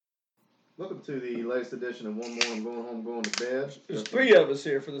Welcome to the latest edition of One More I'm Going Home, Going to Bed. There's three of us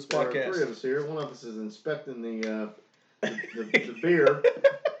here for this podcast. There are three of us here. One of us is inspecting the beer,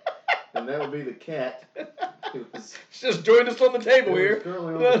 and that would be the cat. She's just joined us on the table here.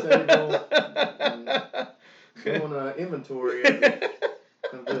 Currently on the table, doing inventory of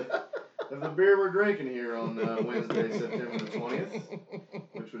the beer we're drinking here on Wednesday, September the 20th,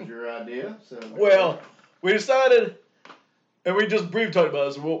 which was your idea. So well, we decided, and we just briefly talked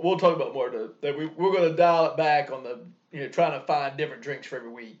about this. We'll talk about more that we're going to dial it back on the trying to find different drinks for every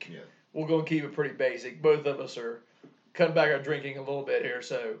week. Yeah. We're going to keep it pretty basic. Both of us are cutting back our drinking a little bit here,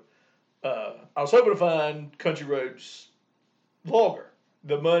 so I was hoping to find Country Roads Lager.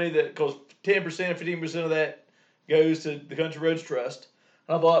 The money that goes 10%, 15% of that goes to the Country Roads Trust.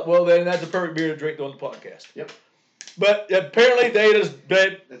 I thought, well, then that's a perfect beer to drink on the podcast. Yep. But apparently hasn't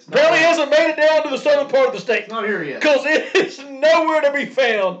made it down to the southern part of the state. It's not here yet. Because it is nowhere to be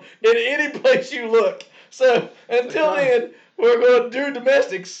found in any place you look. So until then, we're going to do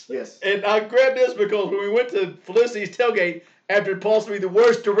domestics. Yes. And I grabbed this because when we went to Felicity's tailgate, after possibly the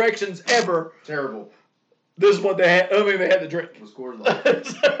worst directions ever. Terrible. This is what they had. Only they had to drink. It was Coors Light.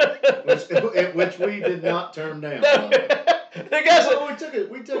 which we did not turn down. No. The guy said,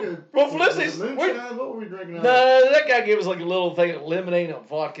 we took a. Well, Felicity, moonshine. What were we drinking? No, that guy gave us like a little thing of lemonade and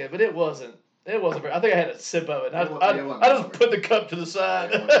vodka, but it wasn't. Very, I think I had a sip of it. I just put the cup to the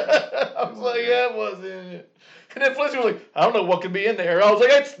side. I was like, yeah, it wasn't in it. And then Felicity was like, I don't know what could be in there. I was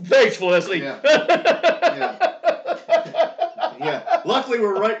like, thanks, Felicity. Yeah. Yeah. Luckily,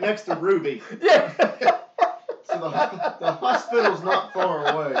 we're right next to Ruby. Yeah. So the hospital's not far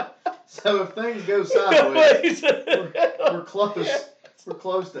away. So if things go sideways, we're close. We're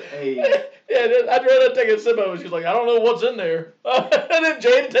close to aid. Yeah, I'd rather take a sip of it. She's like, I don't know what's in there. And then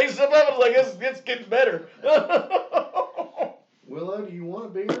Jade takes a sip of it. I was like, it's getting better. Willow, do you want a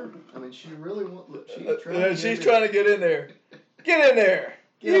beer? I mean, she really wants. She's trying to get in there. Get in there.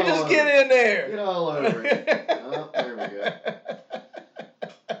 Get in there. Get all over it. Oh, there we go.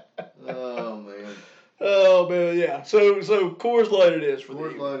 Oh man, yeah. So Coors Light it is for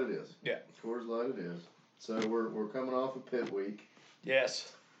Coors Light it is. Yeah. Coors Light it is. So we're coming off of Pit Week.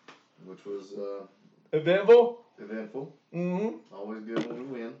 Yes. Which was eventful. Mm-hmm. Always good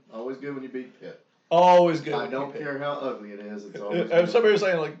when we win. Always good when you beat Pitt. Always good. I don't care how ugly it is. It's always. Somebody was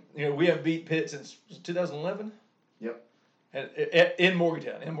saying we haven't beat Pitt since 2011. Yep. And in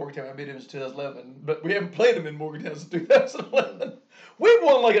Morgantown. I beat him in 2011, but we haven't played them in Morgantown since 2011. We've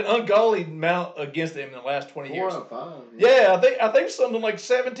won like an ungodly amount against them in the last 20 years. 4 out of 5. Yeah, I think something like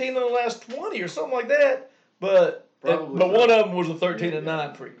 17 in the last 20 or something like that. But one of them was a 13-9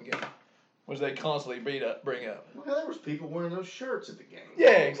 freaking game, which they constantly bring up. Well, there was people wearing those shirts at the game. Yeah,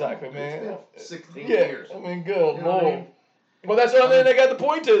 exactly, man. 16 years. I mean, good Lord. Well, that's the only thing they got the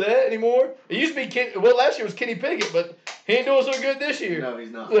point to that anymore. It used to be last year was Kenny Pickett, but he ain't doing so good this year. No, he's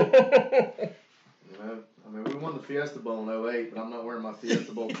not. I mean, we won the Fiesta Bowl in 08, but I'm not wearing my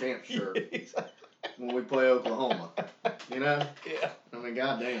Fiesta Bowl camp shirt when we play Oklahoma. Yeah. I mean,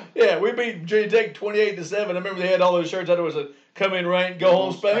 goddamn. Yeah, we beat Virginia Tech 28-7. I remember they had all those shirts. I was a come in ranked, go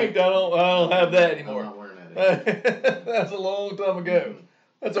home spanked. I don't have that anymore. I'm not wearing that anymore. That's a long time ago.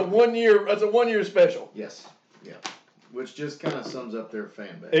 That's a 1 year. That's a 1 year special. Yes. Yeah. Which just kind of sums up their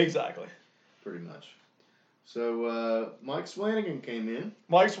fan base. Exactly. Pretty much. So, Mike Swanigan came in.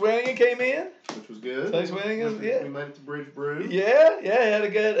 Which was good. Mike Swanigan, yeah. We made it to Bridge Brew. Yeah, had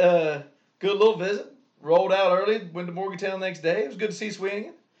a good little visit. Rolled out early, went to Morgantown the next day. It was good to see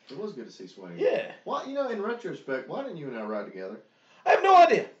Swanigan. It was good to see Swanigan. Yeah. Well, in retrospect, why didn't you and I ride together? I have no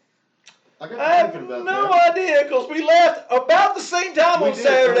idea. I have no idea because we left about the same time on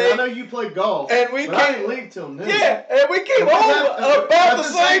Saturday. I know you played golf, and I didn't leave till noon. Yeah, and we came home about the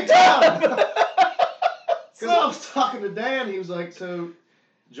same time. Because I was talking to Dan, he was like, so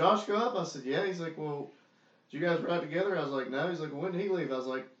Josh go up? I said, yeah. He's like, well, did you guys ride together? I was like, no. He's like, well, when did he leave? I was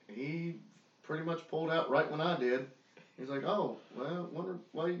like, he pretty much pulled out right when I did. He's like, oh, well, wonder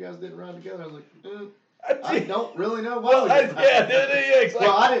why you guys didn't ride together. I was like, I don't really know why we didn't ride together. Exactly.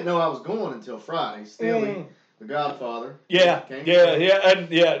 Well, I didn't know I was going until Friday. Steeley, the Godfather. Yeah, and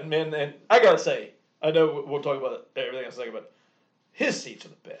I got to say, I know we'll talk about everything else about his seats are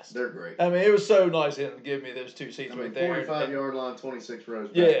the best. They're great. I mean, it was so nice of him to give me those two seats right there. 45-yard line, 26 rows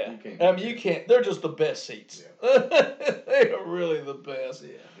back. Yeah. You can't. They're just the best seats. Yeah. They are really the best.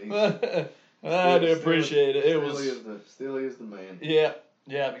 Yeah. I do appreciate it. Steeley is the man. Yeah,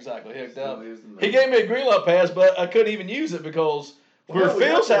 exactly. He gave me a green light pass, but I couldn't even use it because where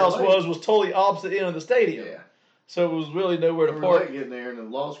Phil's house was totally opposite end of the stadium. Yeah. So it was really nowhere to park. park. Late getting there, and the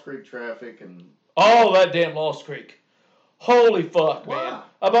Lost Creek traffic and... Oh, that damn Lost Creek. Holy fuck, man! Why?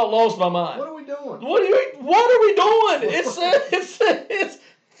 I about lost my mind. What are we doing? What are we doing? It's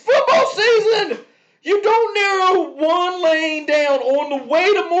football season. You don't narrow one lane down on the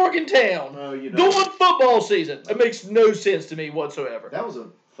way to Morgantown No, you during don't. football season. It makes no sense to me whatsoever. That was a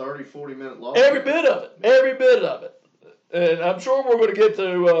 30, 40-minute loss. Every bit of it. Every bit of it. And I'm sure we're going to get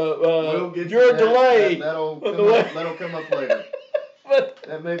to We'll get your to delay. That'll come up later. But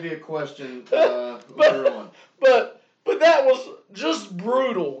that may be a question later on. But that was just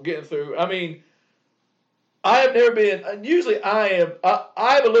brutal getting through. I mean, I have never been. Usually, I have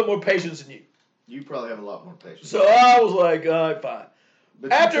a little more patience than you. You probably have a lot more patience. So I was like, all right, fine.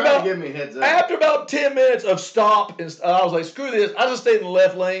 But after you tried to give me a heads up. After about 10 minutes of stop, and I was like, screw this. I just stayed in the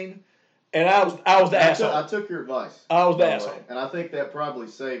left lane, and I was the asshole. I took your advice. I was the asshole. And I think that probably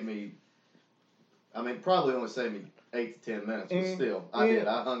saved me. I mean, probably only saved me 8 to 10 minutes, but still, I did.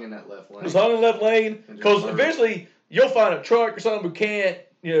 I hung in that left lane. Just hung in the left lane because eventually you'll find a truck or something who can't,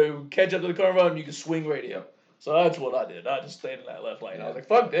 catch up to the car and you can swing radio. So that's what I did. I just stayed in that left lane. Yeah. I was like,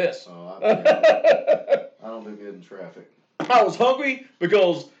 fuck this. Oh, I don't do good in traffic. I was hungry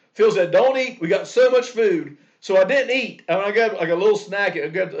because Phil said, don't eat. We got so much food. So I didn't eat. I mean, I got like a little snack. I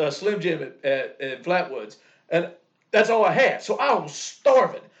got a Slim Jim at Flatwoods. And that's all I had. So I was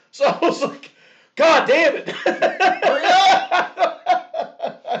starving. So I was like, God damn it. Hurry up.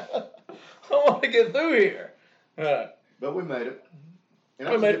 I want to get through here. But we made it. And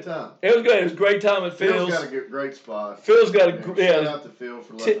that was a good time. It was good. It was a great time at Phil's. Phil's got a great spot. Phil's got a shout out to Phil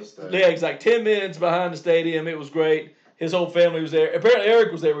for letting us stay. Yeah, exactly. 10 minutes behind the stadium. It was great. His whole family was there. Apparently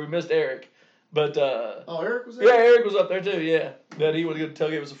Eric was there. We missed Eric. But Eric was there? Yeah, Eric was up there too, yeah. That he was going to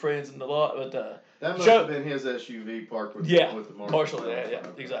tell give us some friends in the lot. But that must have been his SUV parked with the Marchiol. Yeah,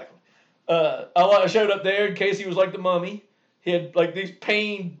 exactly. I showed up there and Kace was like the mummy. He had like these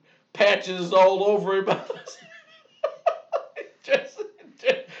pain patches all over him.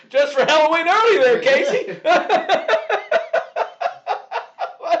 Just for Halloween early there, Kace.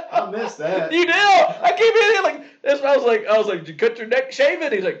 I missed that. You do. I came in here like this. I was like, did you cut your neck, shave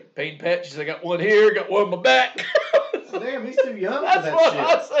it? He's like, pain patches. I got one here, got one on my back. Damn, he's too young for that shit.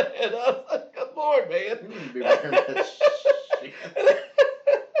 That's what I said. I was like, good Lord, man. You need to be wearing that shit.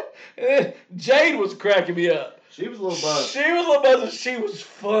 And then Jade was cracking me up. She was a little buzzed. And she was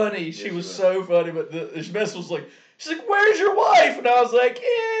funny. Yes, she was so funny. But the mess was like, she's like, where's your wife? And I was like,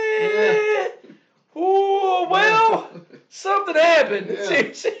 ooh, well, something happened.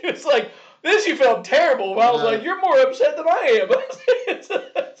 Yeah. She was like, then she felt terrible. I was like, you're more upset than I am.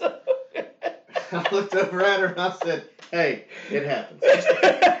 I looked over at her and I said, hey, it happens.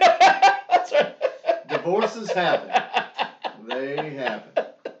 That's right. Divorces happen. They happen.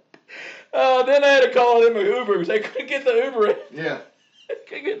 Then I had to call them an Uber because they couldn't get the Uber in. Yeah.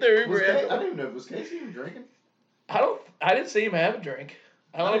 Couldn't get their Uber in. I didn't even know. Was Kace even drinking? I didn't see him have a drink.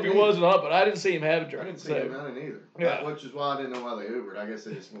 I don't know if he was or not, but I didn't see him have a drink. I didn't see him. I didn't either. Yeah. Which is why I didn't know why they Ubered. I guess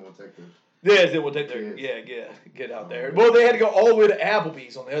they just want to take the... Yeah, they will take their... get out there. Well, they had to go all the way to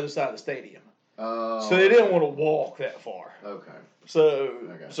Applebee's on the other side of the stadium. Oh. So they didn't want to walk that far. Okay. So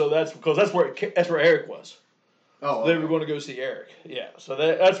that's because that's where Eric was. Oh, so they were going to go see Eric. Yeah. So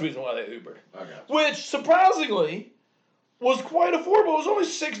that's the reason why they Ubered. Okay. Which surprisingly was quite affordable. It was only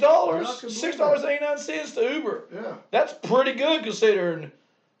 $6. $6.89 to Uber. Yeah. That's pretty good considering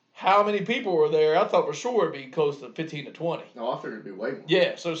how many people were there. I thought for sure it'd be close to 15 to 20. No, I figured it'd be way more.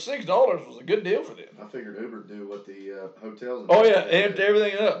 Yeah, so $6 was a good deal for them. I figured Uber would do what the hotels... amped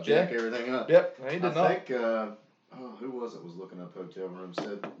everything up, Jack everything up. Yep, he did not. I think, who was looking up hotel rooms,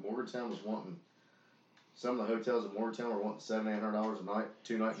 said Morgantown was wanting... Some of the hotels in Morgantown were wanting $700, $800 a night,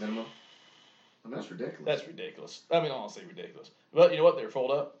 2-night minimum. I mean, that's ridiculous. That's ridiculous. I mean, honestly, ridiculous. But you know what? They're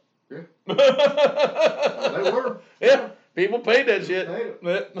full up. Yeah. They were. Yeah. People paid that shit. They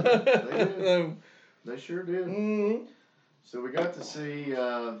did. They sure did. Mm-hmm. So we got to see,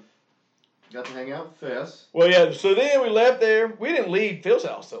 got to hang out with Fess. Well, yeah. So then we left there. We didn't leave Phil's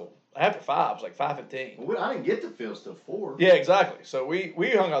house till after 5. It was like 5:15. Well, I didn't get to Phil's till 4. Yeah, exactly. So we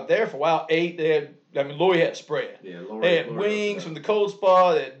hung out there for a while. 8. Lori had spread. Yeah, Lori. They had wings from the cold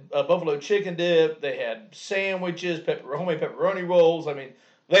spot. They had buffalo chicken dip. They had sandwiches, homemade pepperoni rolls. I mean,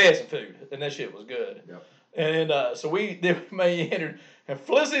 they had some food, and that shit was good. Yep. And so we entered. And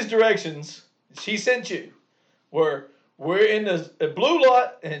Felicity's directions, she sent you, we're in the blue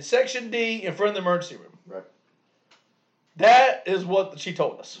lot in section D in front of the emergency room. Right. That is what she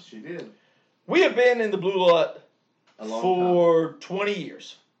told us. She did. We have been in the blue lot for 20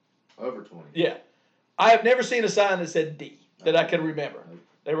 years. Over 20. Yeah. I have never seen a sign that said D that I can remember.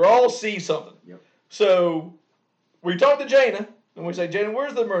 They were all C something. Yep. So we talked to Jana. And we say, Jane,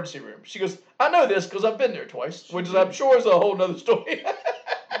 where's the emergency room? She goes, I know this because I've been there twice, which is, I'm sure, is a whole nother story.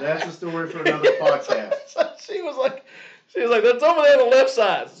 That's a story for another podcast. So she was like, that's over there on the left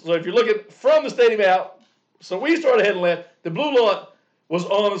side. So if you're looking from the stadium out, so we started heading left. The blue lot was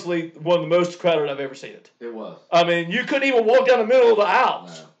honestly one of the most crowded I've ever seen it. It was. I mean, you couldn't even walk down the middle of the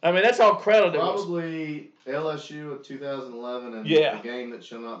aisles. No. I mean, that's how crowded it was. Probably LSU of 2011 and the game that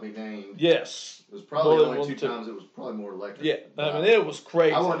shall not be named. Yes. It was probably only two times. It was probably more electric. Yeah. I mean, it was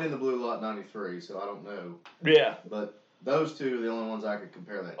crazy. I wasn't in the blue lot 93, so I don't know. Yeah. But those two are the only ones I could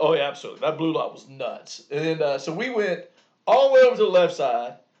compare that to. Oh, yeah, absolutely. That blue lot was nuts. And then, so we went all the way over to the left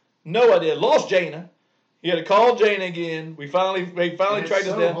side. No idea. Lost Jana. You had to call Jana again. They finally tracked us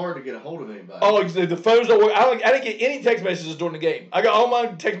down. It's so hard to get a hold of anybody. Oh, the phones don't work. I didn't get any text messages during the game. I got all my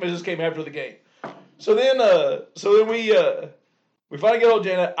text messages came after the game. So then we finally get hold of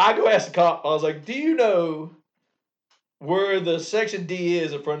Jana. I go ask the cop. I was like, do you know where the section D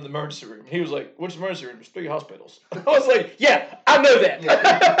is in front of the emergency room? He was like, what's the emergency room? There's 3 hospitals. I was like, yeah, I know that.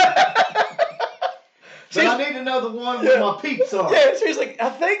 Yeah. But I need to know the one where my peeps are. Yeah, so he's like, I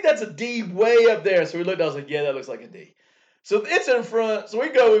think that's a D way up there. So we looked, I was like, yeah, that looks like a D. So it's in front. So we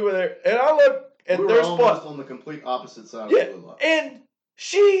were there, and I look at their spot. We were almost on the complete opposite side of the blue lot. And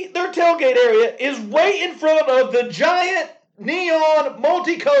their tailgate area is right in front of the giant, neon,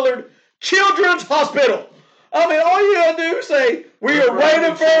 multicolored children's hospital. I mean, all you gotta do is say, we are right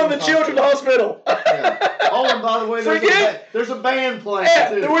in front of the children's hospital. Yeah. Oh, and by the way, there's a band playing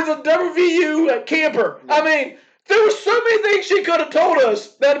too. There was a WVU camper. Yeah. I mean, there were so many things she could have told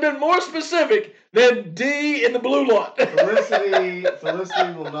us that would have been more specific than D in the blue lot.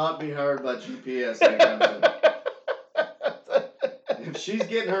 Felicity will not be hired by GPS anytime soon. If she's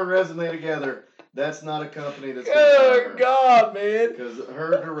getting her resume together, that's not a company that's going to hire her. God, man. Because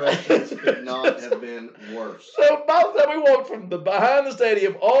her directions could not have been worse. So by the time we walked from behind the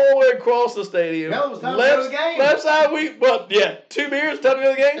stadium all the way across the stadium. Hell, it was time to go to the game. Left side, 2 beers, time to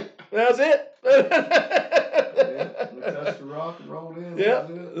go to the game. That was it. We touched the rock and rolled in. Yeah,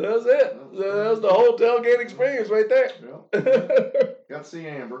 that was it. That was the whole tailgate experience right there. Yep. Got to see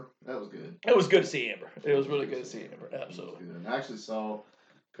Amber. That was good. It was good to see Amber. It was really good to see Amber. Absolutely. I actually saw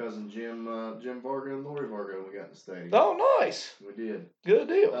cousin Jim Varga and Lori Varga when we got in the stadium. Oh, nice. We did. Good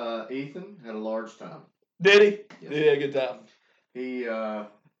deal. Ethan had a large time. Did he? Yes. Yeah, good time. He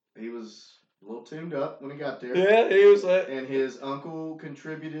was a little tuned up when he got there. Yeah, he was. And his uncle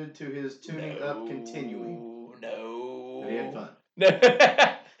contributed to his tuning up continuing. No. And he had fun.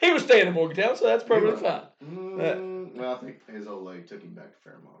 He was staying in Morgantown, so that's perfectly fine. Well, I think his old lady took him back to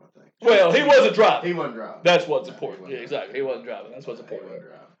Fairmont, I think. Well, he wasn't driving. He wasn't driving. That's what's important. Yeah, exactly. He wasn't driving. That's what's important. He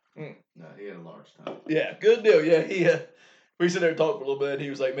wasn't driving. No, he had a large time. Yeah, good deal. Yeah, we sit there and talked for a little bit. He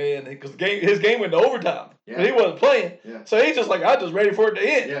was like, man, because his game went to overtime. Yeah. And he wasn't playing. Yeah. So he's just like, I'm just ready for it to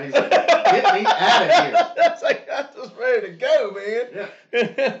end. Yeah, he's like, get me out of here. That's like, I'm just ready to go, man.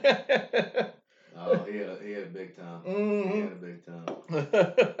 Yeah. Oh, he had a big time. Mm-hmm. He had a big time.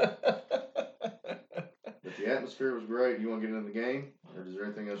 But the atmosphere was great. You want to get into the game? Or is there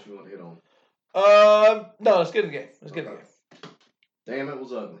anything else you want to hit on? No, let's get in the game. Let's get in the game. Damn, it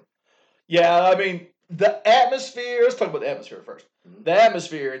was ugly. Yeah, I mean, the atmosphere, let's talk about the atmosphere first. Mm-hmm. The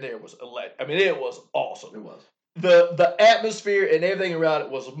atmosphere in there was electric. I mean, it was awesome. It was. The atmosphere and everything around it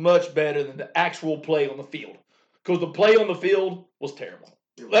was much better than the actual play on the field. Because the play on the field was terrible.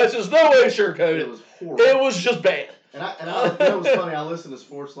 That's just no way to sugarcoat it. It was horrible. It was just bad. And it was funny. I listened to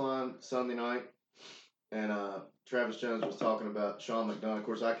Sportsline Sunday night, and Travis Jones was talking about Sean McDonough. Of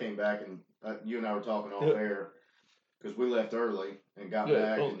course, I came back, and you and I were talking off air because we left early and got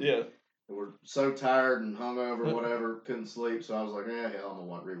back. And we were so tired and hungover, whatever, couldn't sleep. So I was like, hell, I'm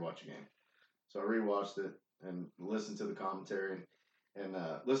going to rewatch a game. So I rewatched it and listened to the commentary and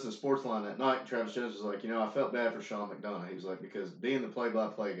listened to Sportsline that night. Travis Jones was like, I felt bad for Sean McDonough. He was like, because being the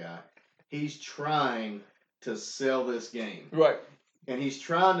play-by-play guy, he's trying to sell this game. Right. And he's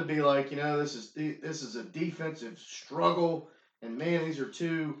trying to be like, this is a defensive struggle, and man, these are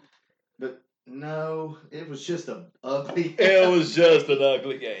two. But no, it was just an ugly game. It was just an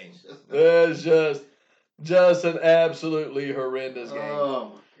ugly game. It was just an absolutely horrendous game.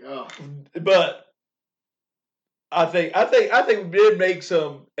 Oh my God. But I think we did make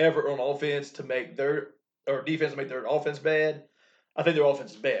some effort on offense to make defense to make their offense bad. I think their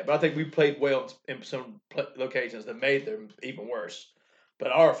offense is bad, but I think we played well in some locations that made them even worse.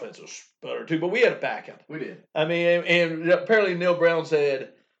 But our offense was better too. But we had a backup. We did. I mean, and apparently Neil Brown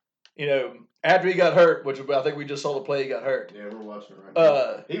said, after he got hurt, which I think we just saw the play, he got hurt. Yeah, we're watching it right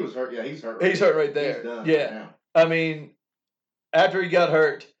now. He was hurt. Yeah, he's hurt. He's hurt right there. He's done yeah. right now. I mean, after he got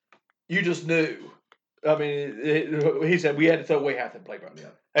hurt, you just knew I mean, he said we had to throw away half the playbook. Yeah.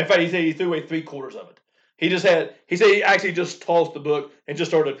 In fact, he said he threw away 3/4 of it. He said he actually just tossed the book and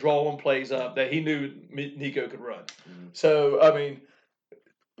just started drawing plays up that he knew Nico could run. Mm-hmm. So, I mean,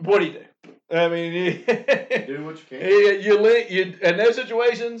 what do you do? I mean, do what you can. You in those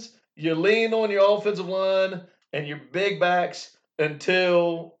situations, you lean on your offensive line and your big backs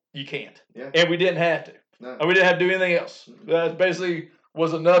until you can't. Yeah. And we didn't have to. No. And we didn't have to do anything else. That basically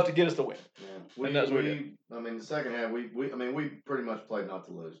was enough to get us to win. Yeah. And that's what we did. I mean, the second half, we pretty much played not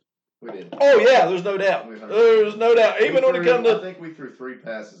to lose. We did. Oh yeah, there's no doubt. There's no doubt. Even when it comes to, I think we threw 3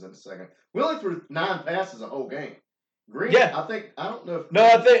 passes in the second. We only threw 9 passes the whole game. Green. Yeah. I don't know if. No,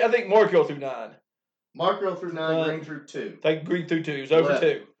 I think Marchiol threw 9. Marchiol threw 9. Green threw 2. I think Green threw 2. He was over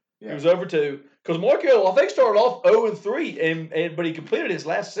 2. Yeah. He was over 2 because Marchiol I think started off 0-3 but he completed his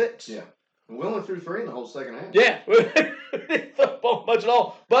last 6. Yeah. And we only threw 3 in the whole second half. Yeah. He didn't throw much at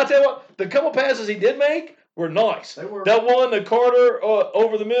all. But I tell you what, the couple passes he did make were nice. They were. That one, the Carter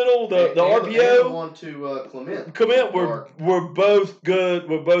over the middle, the RPO. And the one to Clement. Clement were both good.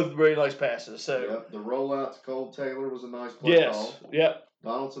 Were both very nice passes. So yep. The rollout to Cole Taylor was a nice play call. Yep.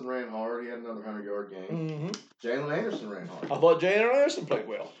 Donaldson ran hard. He had another 100-yard game. Mm-hmm. Jalen Anderson ran hard. I thought Jalen Anderson played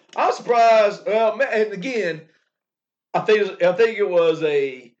well. I was surprised. Well, and again, I think it was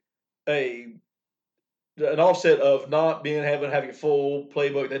an offset of not having a full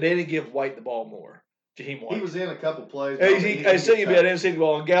playbook. They didn't give White the ball more. Jaheim White. He was in a couple plays. I see him. I didn't see the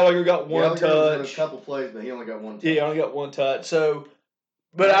ball. And Gallagher got one touch. Was in a couple plays, but he only got 1 touch. Yeah, he only got 1 touch. So,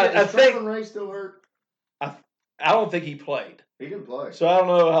 but is Trevor Ray still hurt? I don't think he played. He didn't play. So I don't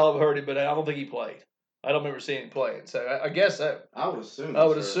know how I've heard him, but I don't think he played. I don't remember seeing him playing. So I guess so. I would assume. I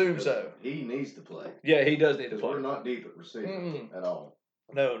would assume so. He needs to play. Yeah, he does need to play. We're not deep at receiver at all.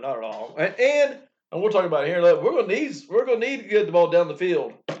 No, not at all. And we'll talk about it here. Look, we're gonna need to get the ball down the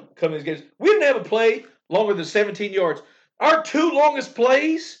field coming these games. We didn't have a play longer than 17 yards. Our 2 longest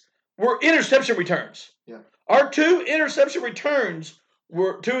plays were interception returns. Yeah. Our 2 interception returns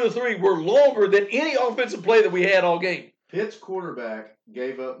were 2 of the 3 were longer than any offensive play that we had all game. Pitt's quarterback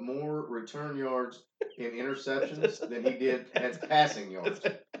gave up more return yards in interceptions than he did as passing yards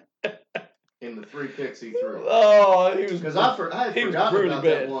in the 3 picks he threw. Oh, he was because I had forgotten about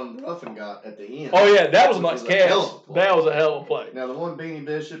bad. That one Ruffin got at the end. Oh yeah, that was a nice catch. That was a hell of a play. Now the one Beanie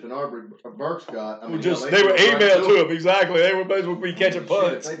Bishop and Aubrey Burks got, I mean, they were emailed to him exactly. They were basically catching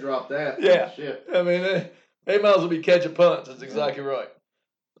punts. If they dropped that, yeah. Shit. I mean, they might as well be catching punts. That's exactly right.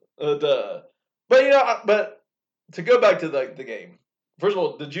 But to go back to the game. First of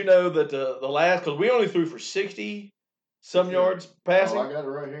all, did you know that the last, because we only threw for 60-some yards passing? Oh, I got it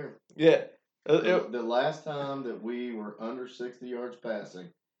right here. Yeah. The last time that we were under 60 yards passing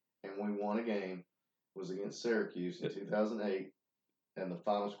and we won a game was against Syracuse in 2008, and the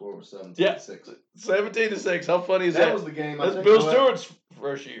final score was 17-6. 17-6. How funny is that? That was the game. That's Bill Stewart's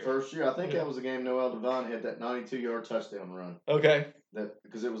first year. I think that was the game Noel Devine had that 92-yard touchdown run. Okay.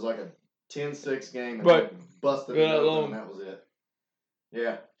 Because it was like a 10-6 game and right. Busted it open, and that was it.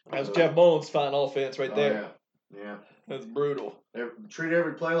 Yeah. That's Jeff Mullins' fine offense right there. Yeah. That's brutal. Treat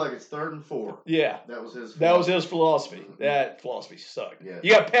every play like it's 3rd and 4. Yeah. That was his philosophy. That was his philosophy. Mm-hmm. That philosophy sucked. Yeah.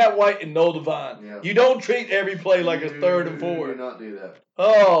 You got Pat White and Noel Devine. Yeah. You don't treat every play like it's 3rd and 4. You do not do that.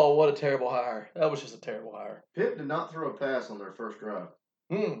 Oh, what a terrible hire. That was just a terrible hire. Pitt did not throw a pass on their first drive.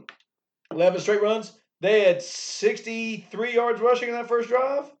 11 straight runs. They had 63 yards rushing in that first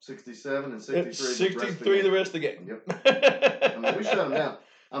drive. 67 and 63. 63 the rest of the game. Yep. I mean, we shut them down.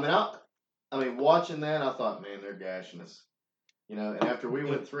 I mean, watching that, I thought, man, they're gashing us. You know, and after we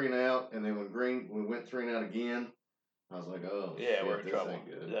went 3 and out, and then we went 3 and out again, I was like, oh, yeah, shit, we're in trouble. Ain't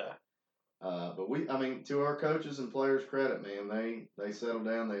good. Yeah. But to our coaches and players' credit, man, they settled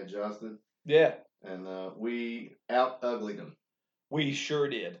down, they adjusted. Yeah. And we out-uglied them. We sure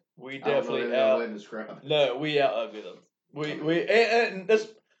did. We definitely definitely we out-uglied them. We had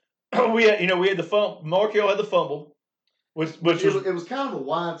the fumble. Marchiol had the fumble, which was it was kind of a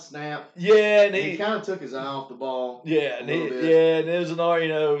wide snap. Yeah, and he kind of took his eye off the ball. Yeah, and it was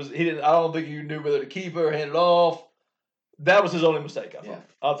an he didn't. I don't think he knew whether to keep it or hand it off. That was his only mistake.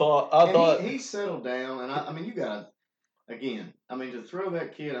 I thought he settled down, and I mean, you got again. I mean, to throw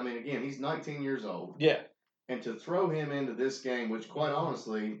that kid. I mean, again, he's 19 years old. Yeah. And to throw him into this game, which quite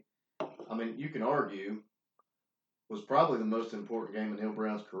honestly, I mean, you can argue, was probably the most important game in Neil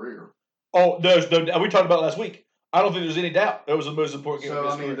Brown's career. Oh, there's no. We talked about it last week. I don't think there's any doubt that was the most important game. So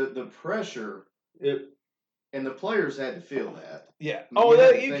of his career. The pressure, and the players had to feel that. Yeah. I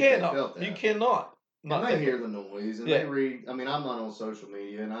mean, you cannot. You cannot. And they hear the noise, and they read. I mean, I'm not on social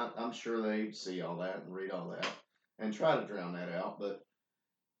media, and I'm sure they see all that and read all that and try to drown that out, but.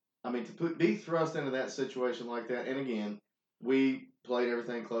 I mean, to be thrust into that situation like that, and again, we played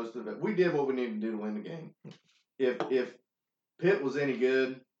everything close to the bit. We did what we needed to do to win the game. If Pitt was any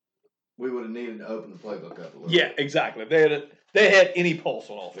good, we would have needed to open the playbook up a little. Yeah, exactly. They had any pulse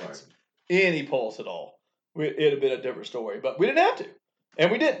on offense, any pulse at all. It'd have been a different story, but we didn't have to,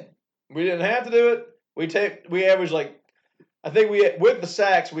 and we didn't. We didn't have to do it. We averaged I think with the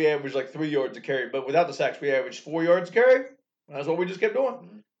sacks we averaged 3 yards a carry, but without the sacks we averaged 4 yards a carry. That's what we just kept doing.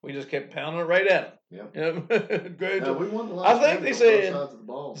 Mm-hmm. We just kept pounding it right at them. Yep. Great. No, we won the last. I think they said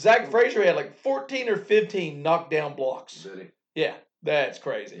Zach Frazier had 14 or 15 knockdown blocks. Did he? Yeah, that's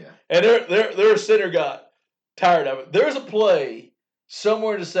crazy. Yeah. And their center got tired of it. There's a play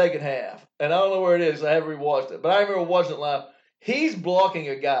somewhere in the second half, and I don't know where it is. I haven't rewatched it, but I remember watching it live. He's blocking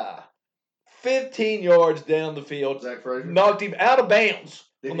a guy 15 yards down the field. Zach Frazier knocked him out of bounds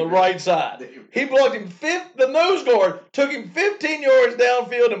on the right side. He blocked him. The nose guard took him 15 yards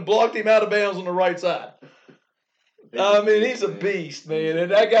downfield and blocked him out of bounds on the right side. I mean, he's a beast, man.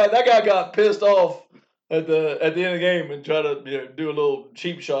 And that guy got pissed off at the end of the game and tried to do a little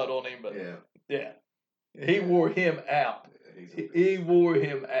cheap shot on him. But yeah, he wore him out. He wore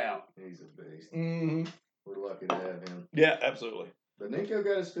him out. He's a beast. Mm-hmm. We're lucky to have him. Yeah, absolutely. But Nico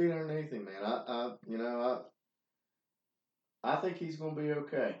got his feet underneath him, man. I think he's going to be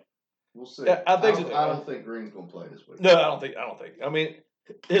okay. We'll see. Yeah, I think so. I don't think Green's going to play this week. No, I don't think. I mean,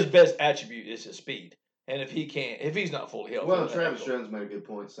 his best attribute is his speed, and if he's not fully healthy. Well, Travis Jones made a good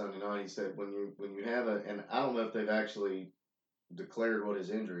point Sunday night. He said when you have and I don't know if they've actually declared what his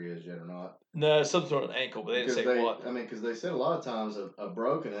injury is yet or not. No, it's some sort of ankle, but they didn't say what. I mean, because they said a lot of times a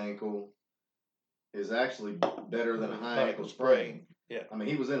broken ankle is actually better than a high ankle sprain. Yeah. I mean,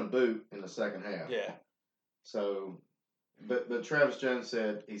 he was in a boot in the second half. Yeah. So, but Travis Jones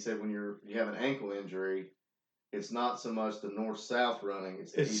said when you have an ankle injury, it's not so much the north-south running;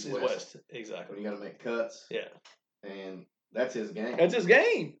 it's the east-west. Exactly. When you got to make cuts. Yeah. And that's his game. That's his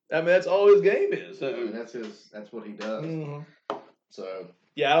game. I mean, that's all his game is. So. I mean, that's what he does. Mm-hmm. So.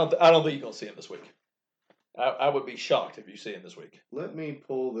 Yeah, I don't think you're gonna see him this week. I would be shocked if you see him this week. Let me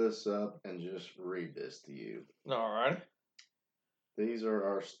pull this up and just read this to you. All right. These are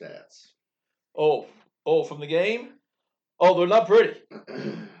our stats. Oh, from the game? Oh, they're not pretty.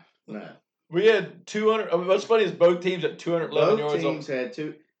 No. We had 200. I mean, what's funny is both teams had 211 yards. Both teams had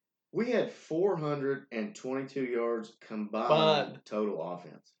two. We had 422 yards combined total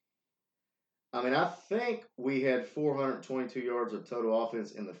offense. I mean, I think we had 422 yards of total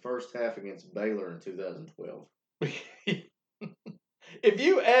offense in the first half against Baylor in 2012. If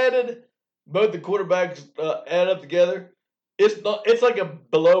you added both the quarterbacks add up together, it's like a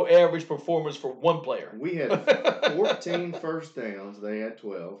below average performance for one player. We had 14 first downs. They had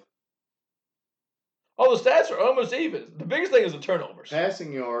 12. Oh, the stats are almost even. The biggest thing is the turnovers.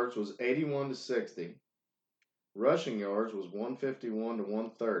 Passing yards was 81 to 60. Rushing yards was 151 to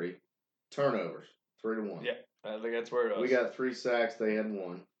 130. Turnovers 3 to 1. Yeah, I think that's where it was. We got 3 sacks. They had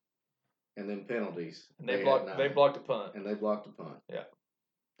 1, and then penalties. And they blocked a punt. And they blocked a punt. Yeah.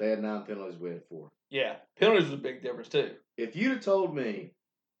 They had 9 penalties. We had 4. Yeah, penalties was a big difference too. If you'd have told me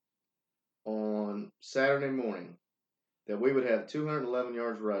on Saturday morning that we would have 211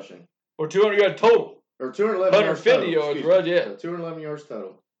 yards rushing, or 200 yards total, or 211 150 yards rushing, yeah, so 211 yards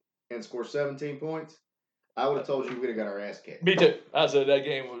total, and score 17 points, I would have told you we would have got our ass kicked. Me too. I said that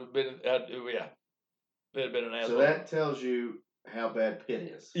game would have been, yeah, it'd have been an ass. So that tells you how bad Pitt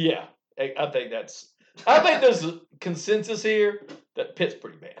is. Yeah, I think there's a consensus here that Pitt's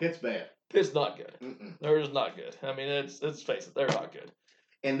pretty bad. Pitt's bad. Pitt's not good. Mm-mm. They're just not good. I mean, let's face it, they're not good.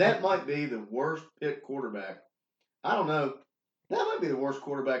 And that might be the worst Pitt quarterback. I don't know. That might be the worst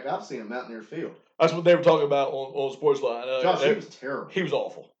quarterback I've seen at Mountaineer Field. That's what they were talking about on Sportsline. Josh, he was terrible. He was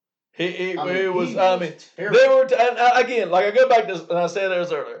awful. He was terrible. They were again, like I go back to, and I said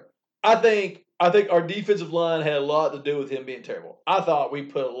this earlier. I think our defensive line had a lot to do with him being terrible. I thought we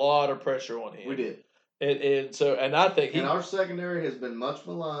put a lot of pressure on him. We did. And I think our secondary has been much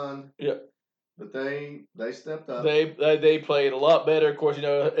maligned. Yeah. But they stepped up. They played a lot better. Of course,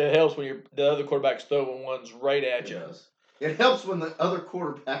 it helps when the other quarterback's throwing ones right at you. It helps when the other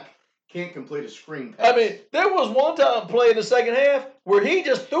quarterback can't complete a screen pass. I mean, there was one time play in the second half where he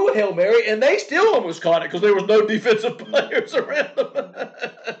just threw a Hail Mary and they still almost caught it because there was no defensive players around them.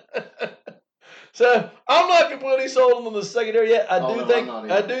 So I'm not completely sold on the secondary yet. I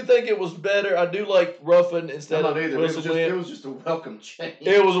do think it was better. I do like Ruffin instead of Wilson. It was just a welcome change.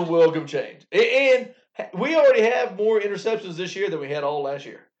 It was a welcome change, and we already have more interceptions this year than we had all last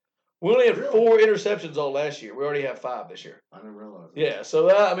year. We only had 4 interceptions all last year. We already have 5 this year. I didn't realize that. Yeah,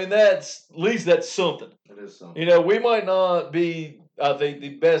 so I mean that's at least that's something. It is something. We might not be. I think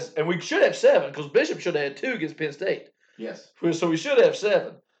the best, and we should have 7 because Bishop should have had 2 against Penn State. Yes. So we should have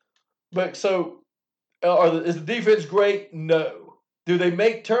 7. But so, is the defense great? No. Do they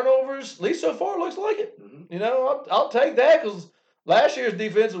make turnovers? At least so far, it looks like it. Mm-hmm. You know, I'll take that because last year's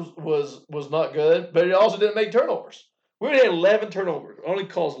defense was not good, but it also didn't make turnovers. We only had 11 turnovers. Only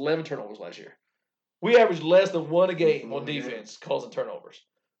caused 11 turnovers last year. We averaged less than 1 a game on defense causing turnovers.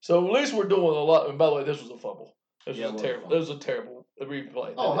 So at least we're doing a lot. And by the way, this was a fumble. This was a terrible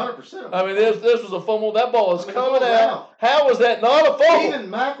replay. Oh, 100%. I mean, this was a fumble. That ball is coming out. How was that not a fumble?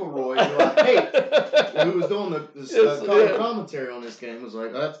 Even McElroy, who I hate, who was doing the commentary on this game, was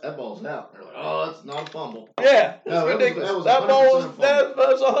like, that ball's out. They're like, oh, that's not a fumble. Yeah, no, it's ridiculous. That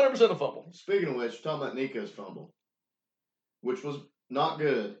was 100% a fumble. Speaking of which, we're talking about Nico's fumble, which was not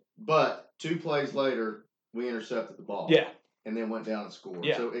good, but 2 plays later, we intercepted the ball. Yeah. And then went down and scored.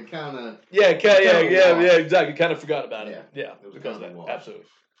 Yeah. So it kind of... Yeah, exactly. Kind of forgot about it. Yeah. It was because of that. Absolutely.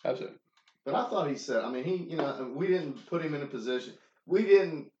 But I thought he said, I mean, we didn't put him in a position. We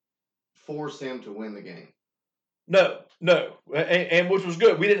didn't force him to win the game. No. And which was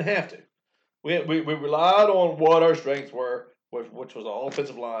good. We didn't have to. We relied on what our strengths were, which was our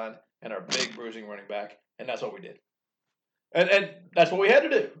offensive line and our big bruising running back, and that's what we did. And that's what we had to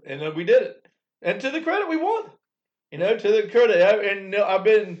do, and then we did it. And to the credit, we won. You know, to the credit,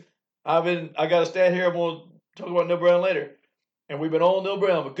 I got a stat here. I'm going to talk about Neil Brown later, and we've been on Neil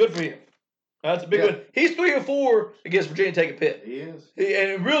Brown, but good for him. That's a big one. He's 3-4 against Virginia Tech and Pitt. He is, and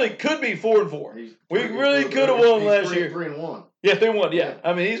it really could be 4-4. We really could have won last year. 3-1. Yeah, 3-1. Yeah,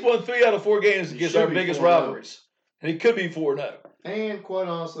 I mean he's won 3 out of 4 games against our biggest rivalries, and he could be 4-0. And quite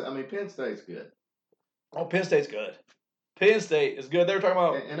honestly, I mean Penn State's good. Oh, Penn State's good. Penn State is good. They were talking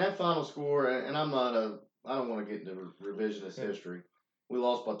about and that final score, and I don't want to get into revisionist history. We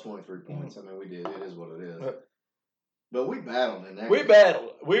lost by 23 points. I mean, we did. It is what it is. But we battled in that game. We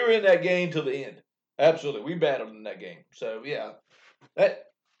battled. We were in that game till the end. Absolutely. We battled in that game. So, yeah.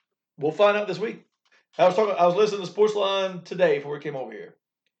 We'll find out this week. I was listening to Sportsline today before we came over here.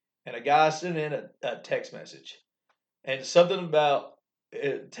 And a guy sent in a text message. And something about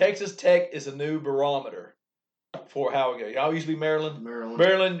Texas Tech is a new barometer for how we go. Y'all used to be Maryland.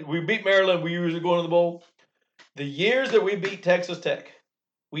 Maryland. We beat Maryland. We usually go into the bowl. The years that we beat Texas Tech,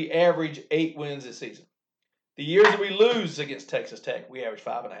 we average 8 wins this season. The years that we lose against Texas Tech, we average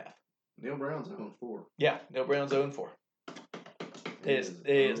 5.5. Neil Brown's 0-4. Yeah, Neil Brown's 0-4. He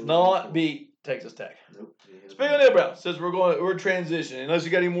has not beat Texas Tech. Nope. Speaking of Neil Brown, since we're transitioning, unless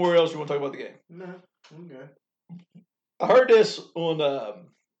you got any more else you want to talk about the game. No, okay. I heard this on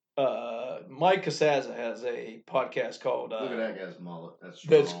Mike Casaza has a podcast called Look at that guy's mullet. That's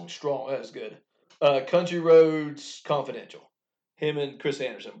strong. That's good. Country Roads Confidential. Him and Chris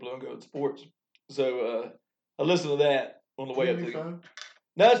Anderson, Blue and Gold Sports. So I listened to that on the way up to the game.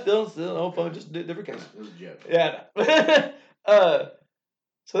 No, still no phone, just different case. It was a joke. Yeah.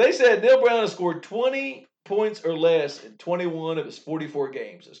 So they said Neil Brown has scored 20 points or less in 21 of his 44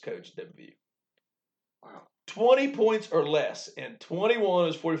 games as coach at WVU. Wow. 20 points or less in 21 of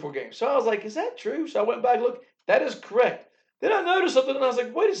his 44 games. So I was like, is that true? So I went back and looked. That is correct. Then I noticed something and I was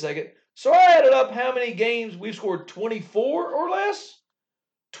like, wait a second. So I added up how many games we've scored 24 or less.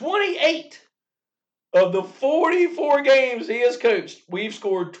 28 of the 44 games he has coached, we've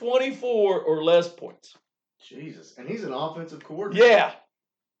scored 24 or less points. Jesus. And he's an offensive coordinator. Yeah.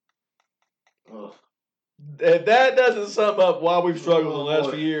 Ugh. If that doesn't sum up why we've struggled in the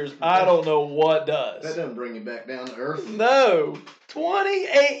last few years, I don't know what does. That doesn't bring you back down to earth. No.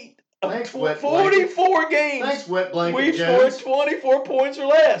 28 of 44 games. Thanks, Wet Blanket We've Jones. scored 24 points or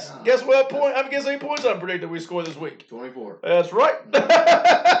less. Guess what point? I guess how many points I'm predicting we score this week. 24. That's right. Damn.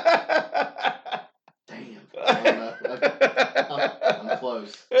 I'm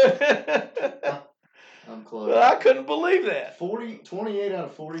close. I'm close. I couldn't believe that. 28 out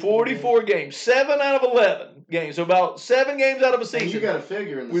of 44. 44 games. 7 out of 11 games. So about 7 games out of a season. And you got to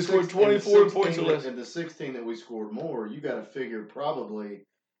figure in the we scored 24 points or less. In the 16 that we scored more, you got to figure probably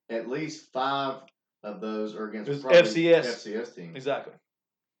at least 5 of those are against FCS teams. Exactly.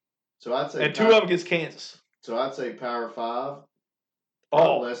 So I'd say and 2 of them against Kansas. So I'd say Power 5.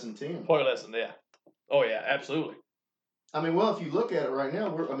 Probably less than 10. Probably less than that. Oh yeah, absolutely. I mean, well, if you look at it right now,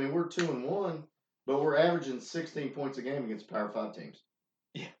 we're 2-1, but we're averaging 16 points a game against Power 5 teams.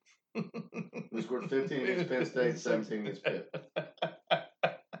 Yeah. We scored 15 against Penn State, 17 against Pitt.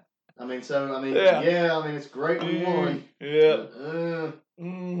 It's great we won. Yeah. But,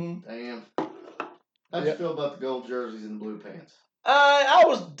 damn. How'd you feel about the gold jerseys and blue pants? I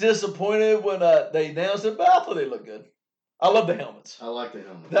was disappointed when they announced it, but I thought they looked good. I love the helmets. I like the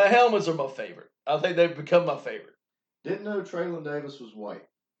helmets. The helmets are my favorite. I think they've become my favorite. Didn't know Traylon Davis was white.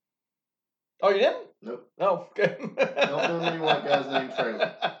 Oh, you didn't? Nope. Oh, okay. Don't know many white guys named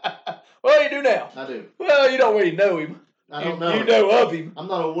Traylon. Well, you do now. I do. Well, you don't really know him. I don't know. You know of him. I'm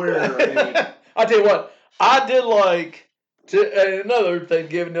not aware of any. I tell you what, I did like another thing.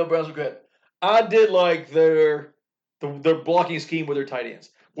 Giving Neil Brown some credit, I did like their blocking scheme with their tight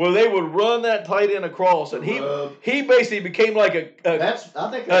ends, where they would run that tight end across, and he basically became like an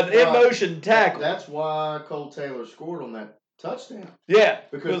in motion tackle. That's why Cole Taylor scored on that touchdown. Yeah,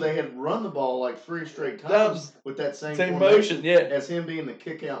 because they had run the ball like 3 straight times with that same motion. Yeah, as him being the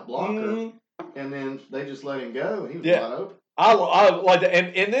kick out blocker. Mm-hmm. And then they just let him go, and he was wide open. I like that.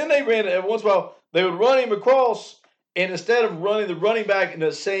 And then they ran it every once in a while. They would run him across, and instead of running the running back in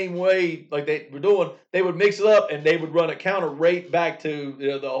the same way like they were doing, they would mix it up, and they would run a counter right back to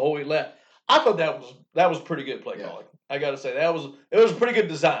the hole he left. I thought that was pretty good play calling. I got to say it was a pretty good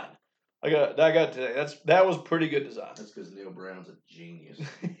design. I got to say that was pretty good design. That's because Neil Brown's a genius.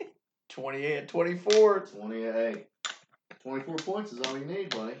 28, 24. 28. 24 points is all you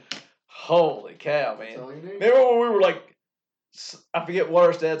need, buddy. Holy cow, man. That's all you need. Remember when we were like, I forget what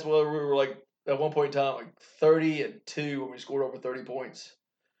our stats were, we were like, at one point in time, like 30-2 when we scored over 30 points.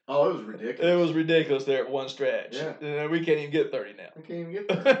 Oh, it was ridiculous. It was ridiculous there at one stretch. Yeah. We can't even get 30 now. We can't even get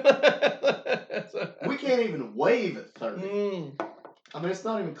 30. We can't even wave at 30. I mean, it's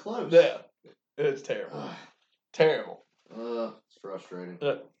not even close. Yeah. It's terrible. Terrible. It's frustrating.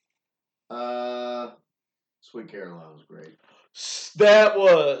 Sweet Caroline was great. That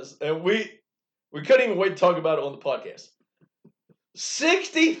was. And we couldn't even wait to talk about it on the podcast.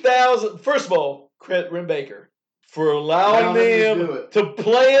 60,000. First of all, credit Rim Baker for allowing them to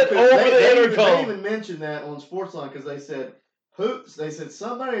play it over the intercom. They even mentioned that on Sportsline because they said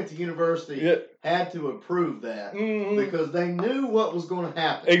somebody at the university had to approve that because they knew what was going to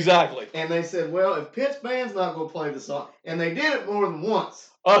happen. Exactly. And they said, well, if Pitt's band's not going to play the song, and they did it more than once.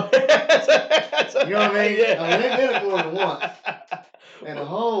 You know what I mean? Yeah. I mean, they did it more than once. And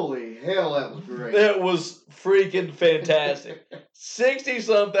holy hell, that was great. That was freaking fantastic.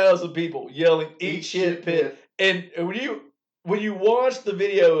 60-some thousand people yelling, "Eat shit, Pitt!" And when you watch the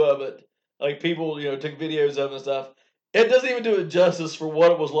video of it, like people took videos of it and stuff, it doesn't even do it justice for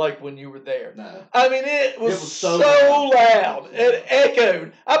what it was like when you were there. No. I mean, it was so loud. It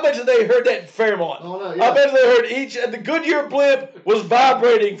echoed. I bet you they heard that in Fairmont. Oh, no, yeah. I bet they heard the Goodyear blimp was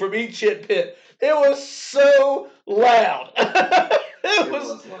vibrating from Eat Shit Pitt. It was so loud. It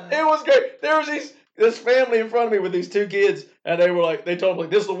was great. There was this family in front of me with these 2 kids, and they told me,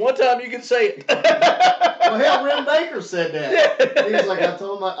 this is the one time you can say it. Well, hell, Rim Baker said that. Yeah. He was like, I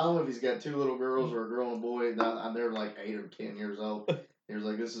told him, I don't know if he's got 2 little girls or a girl and a boy, and they're like 8 or 10 years old. He was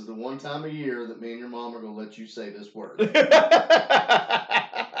like, this is the one time a year that me and your mom are going to let you say this word. And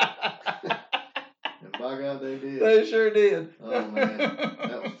by God, they did. They sure did. Oh, man.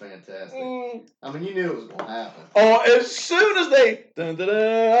 That was fantastic. I mean, you knew it was going to happen. Oh, as soon as they...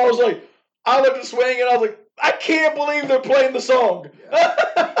 I was like... I looked at Swanigan and I was like, I can't believe they're playing the song. Yeah.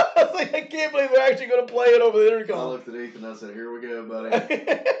 I was like, I can't believe they're actually going to play it over the intercom. I looked at Ethan and I said, here we go, buddy.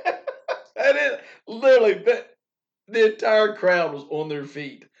 And it literally, the entire crowd was on their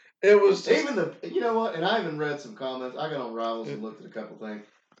feet. It was just... you know what? And I even read some comments. I got on Rivals and looked at a couple things.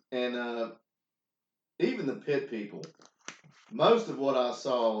 And even the Pitt people, most of what I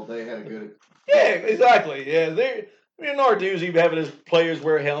saw, they had a good... Yeah, exactly. Yeah, Narduzzi having his players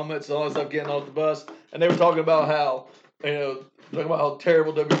wear helmets and all that stuff getting off the bus. And they were talking about how,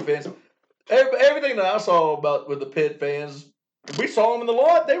 terrible W fans. Everything that I saw with the Pitt fans, we saw them in the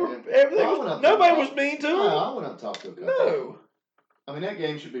lot. They were nobody was mean to them. No, I went up and talked to a couple. No. I mean, that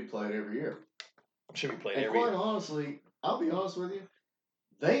game should be played every year. Should be played every year. And quite honestly, I'll be honest with you,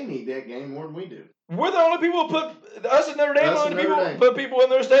 they need that game more than we do. We're the only people who put us and Notre Dame. Put people in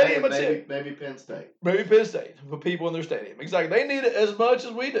their stadium. Maybe Penn State. Maybe Penn State put people in their stadium. Exactly. They need it as much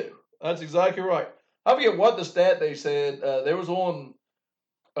as we do. That's exactly right. I forget what the stat they said. There was on.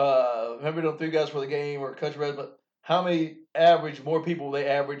 Maybe don't 3 guys for the game or country red, but how many more people they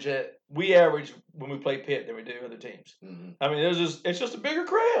average at? We average when we play Pitt than we do other teams. Mm-hmm. I mean, it's just a bigger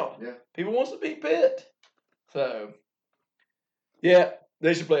crowd. Yeah. People wants to beat Pitt. So, yeah,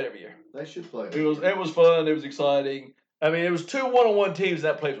 they should play it every year. They should play it. It was fun. It was exciting. I mean, it was 2 one-on-one teams.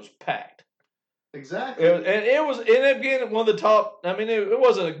 That place was packed. Exactly. And it ended up being one of the top. I mean, it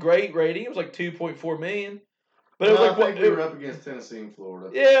wasn't a great rating. It was like 2.4 million. But it was I think we were up against Tennessee and Florida.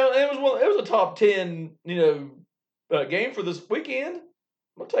 Yeah, it was a top 10 game for this weekend.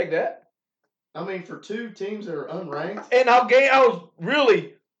 I'll take that. I mean, for 2 teams that are unranked, and how was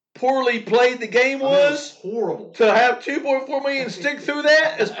really poorly played the game was. Horrible. To have 2.4 million stick through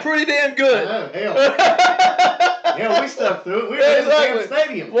that is pretty damn good. I know, hell. Yeah, we stuck through it. We were in the damn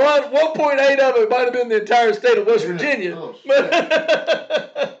stadium. 1.8 of it might have been the entire state of West Virginia. Oh, shit.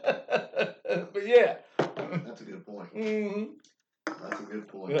 But yeah. That's a good point. Mm-hmm. That's a good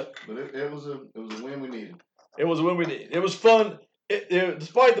point. Yeah. But it was a win we needed. It was a win we needed. It was fun.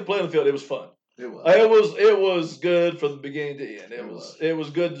 Despite the play on the field, it was fun. It was. It was good from the beginning to end. It was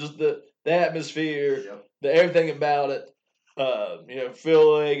good. Just the atmosphere, everything about it.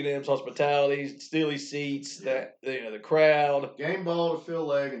 Phil Legg and them's hospitality, Steeley seats, the crowd. Game ball to Phil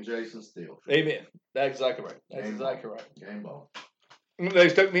Legg and Jason Steele. Amen. That's exactly right. Right. Game ball. They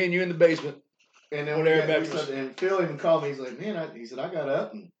stuck me and you in the basement. And then and Phil even called me. He's like, man, he said, I got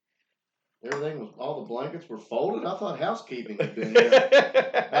up and all the blankets were folded. I thought housekeeping had been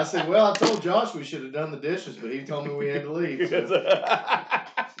there. I said, well, I told Josh we should have done the dishes, but he told me we had to leave. So.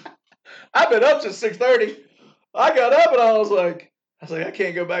 I've been up since 6:30. I got up and I was like, I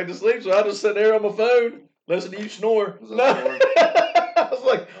can't go back to sleep, so I just sat there on my phone, listen to you snore. I was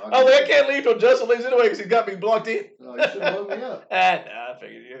like, I can't leave till Justin leaves anyway because he's got me blocked in. No, you should have woke me up. I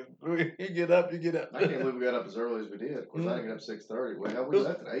figured you get up, you get up. I can't believe we got up as early as we did. Of course, I didn't get up 6:30. Well, how we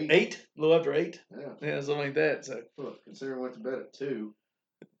left at 8? 8, a little after 8. Yeah, something like that. So, look, considering we went to bed at 2.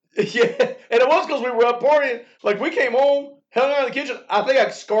 Yeah, and it was because we were up partying. Like we came home, hung out in the kitchen. I think I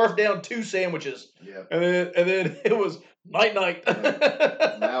scarfed down 2 sandwiches. Yeah, and then it was night. Now,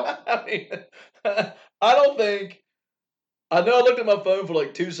 I mean, I don't think. I know I looked at my phone for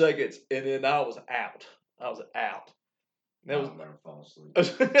like 2 seconds, and then I was out. That was never fall asleep.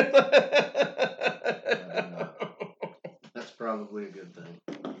 That's probably a good thing.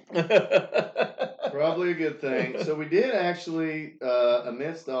 Probably a good thing. So we did actually,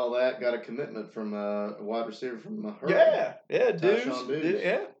 amidst all that, got a commitment from a wide receiver from Hurley. Yeah, dudes.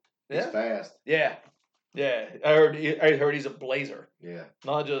 Yeah. He's fast. Yeah. I heard he's a blazer. Yeah.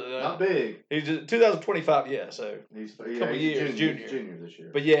 Not big. He's just 2025. Yeah, so he's a couple years junior. He's junior this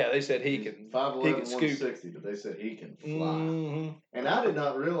year. But yeah, they said he can. 5'11", he can scoot. 160, but they said he can fly. Mm-hmm. And I did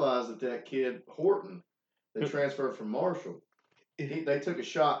not realize that kid Horton, that transferred from Marchiol, they took a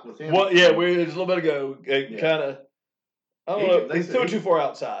shot with him. Well, yeah, just a little bit ago. Kind of. I don't know. They threw too far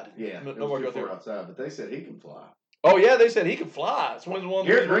outside. Yeah, no more too far outside. But they said he can fly. Oh yeah, they said he can fly. It's one.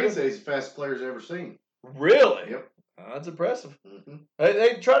 Garrett Green said he's the fastest player he's ever seen. Really? Yep. That's impressive. Mm-hmm.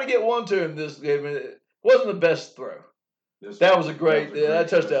 They tried to get one to him this game. It wasn't the best throw. That was a great. That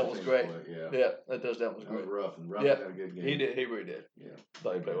touchdown was great. Yeah, that touchdown was great. That was rough, and Ruff had a good game. He did. He really did. Yeah.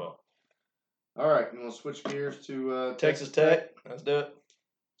 Thought he played well. All right, you want to switch gears to Texas Tech? Let's do it.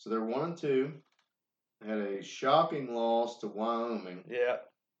 So they're 1-2. Had a shocking loss to Wyoming. Yeah.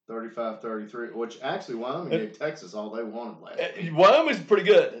 35-33, which actually Wyoming gave Texas all they wanted last week. Wyoming's pretty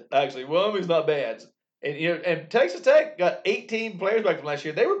good, actually. Wyoming's not bad. And Texas Tech got 18 players back from last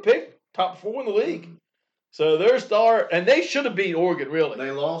year. They were picked top 4 in the league. Mm-hmm. So their star, and they should have beat Oregon, really.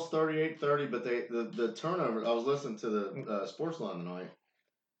 They lost 38-30, but the turnover, I was listening to the sports line tonight.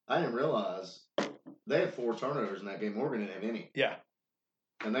 I didn't realize they had 4 turnovers in that game. Oregon didn't have any. Yeah.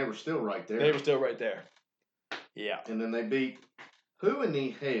 And they were still right there. Yeah. And then they beat who in the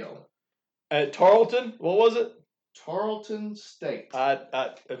hell? At Tarleton? What was it? Tarleton State. Was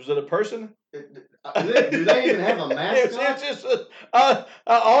it a person? Do they even have a mascot? It's just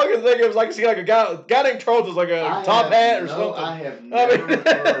all I can think of is like a guy named Tarleton's like a top hat or something. I have never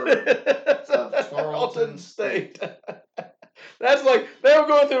heard of Tarleton State. That's like they were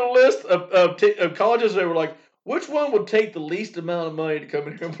going through a list of colleges. They were like, which one would take the least amount of money to come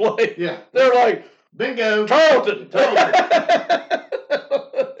in here and play? Yeah, they're like, bingo, Tarleton.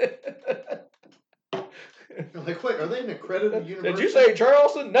 Like, wait, are they an accredited university? Did you say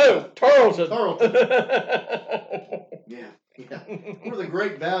Charleston? No, Tarleton. Yeah. We're the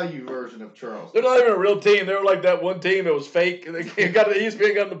great value version of Charleston. They're not even a real team. They were like that one team that was fake. And they got the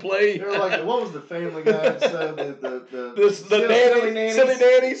ESPN got to play. They were like, what was the Family Guy? So the silly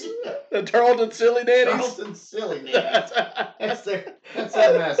nannies. The Tarleton silly nannies. Tarleton silly nannies. That's their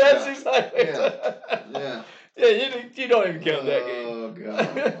mascot. That's exactly. Yeah. You don't even count that game. Oh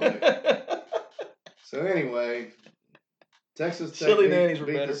God. So anyway, Texas Tech beat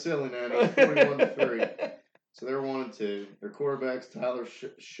the Silly Nannies 41-3. So they're 1-2. Their quarterback's Tyler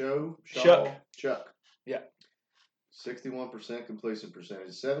Chuck. Yeah. 61% completion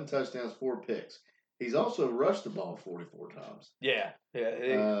percentage, 7 touchdowns, 4 picks. He's also rushed the ball 44 times. Yeah.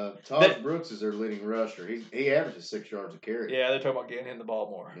 Todd Brooks is their leading rusher. He averages 6 yards a carry. Yeah, they're talking about getting him the ball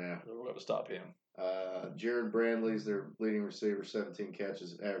more. Yeah. We're going to stop him. Jared Brandley's their leading receiver, 17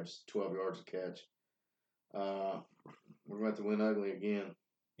 catches, average 12 yards a catch. We're going to win ugly again.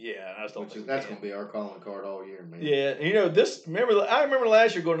 Yeah, that's going to be our calling card all year, man. Yeah, I remember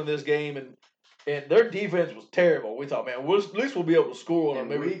last year going to this game, and And their defense was terrible. We thought, man, at least we'll be able to score on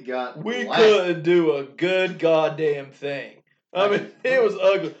them. We couldn't do a good goddamn thing. I mean, it was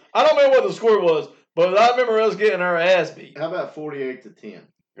ugly. I don't remember what the score was, but I remember us getting our ass beat. How about 48-10?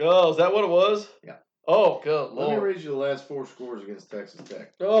 Oh, is that what it was? Yeah. Oh, good Let Lord. me read you the last 4 scores against Texas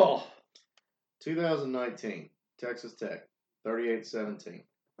Tech. Oh. 2019, Texas Tech, 38-17.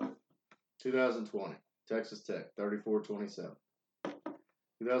 2020, Texas Tech, 34-27.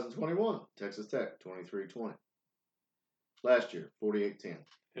 2021, Texas Tech, 23-20. Last year, 48-10.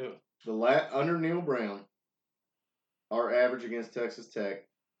 Yeah. Under Neil Brown, our average against Texas Tech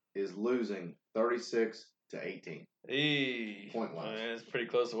is losing 36-18. Point wise. It's pretty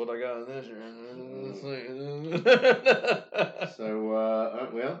close to what I got in this year. So,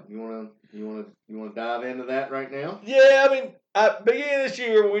 well, you wanna dive into that right now? Yeah, I mean, at the beginning of this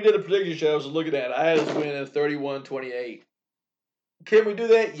year when we did the prediction show, I was looking at it. I had us winning 31-28. Can we do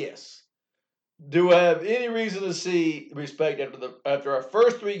that? Yes. Do I have any reason to see respect after our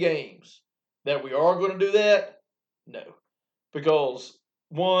first 3 games that we are going to do that? No, because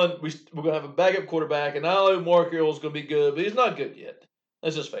one, we're going to have a backup quarterback, and I know Marchiol is going to be good, but he's not good yet.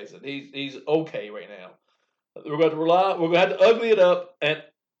 Let's just face it; he's okay right now. We're going to rely. We're going to have to ugly it up, and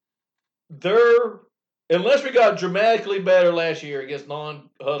unless we got dramatically better last year against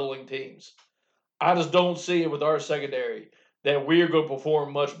non-huddling teams, I just don't see it with our secondary that we're going to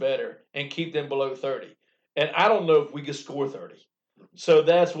perform much better and keep them below 30. And I don't know if we can score 30. So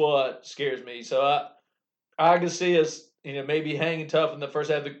that's what scares me. So I can see us, maybe hanging tough in the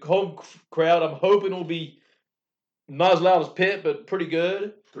first half. The home crowd, I'm hoping, will be not as loud as Pitt, but pretty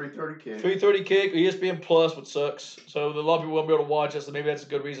good. 3:30 kick. 3:30 kick. ESPN Plus, which sucks. So a lot of people won't be able to watch us, and maybe that's a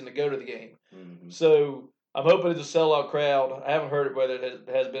good reason to go to the game. Mm-hmm. So I'm hoping it's a sellout crowd. I haven't heard whether it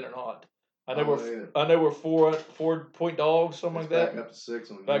has been or not. I know we're 4-point dogs, something like that. Back up to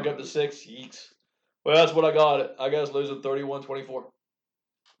 6. Back up to 6. Yeeks. Well, that's what I got it. I got us losing 31-24.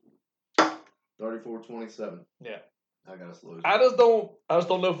 34-27. Yeah. I got us losing. I just don't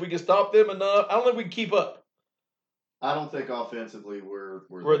know if we can stop them enough. I don't think we can keep up. I don't think offensively we're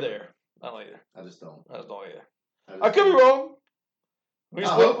there. I don't either. I just don't either. I could be wrong. I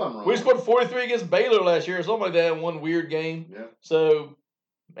hope I'm wrong. We scored 43 against Baylor last year or something like that in one weird game. Yeah. So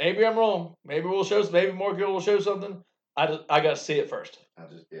maybe I'm wrong. Maybe maybe Marchiol will show something. I got to see it first.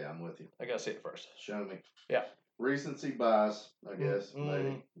 I'm with you. I got to see it first. Show me. Yeah. Recency bias, I guess,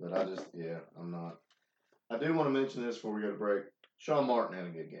 maybe. But I'm not. I do want to mention this before we go to break. Sean Martin had a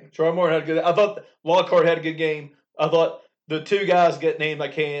good game. I thought Lockhart had a good game. I thought the 2 guys get named I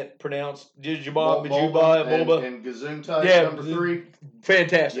can't pronounce. Jujubah, Boba. And Gesundheit, number 3.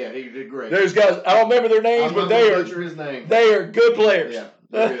 Fantastic. Yeah, he did great. Those guys, I don't remember their names, but they are good players. Yeah,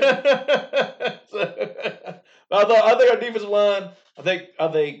 they're good. I think our defensive line, I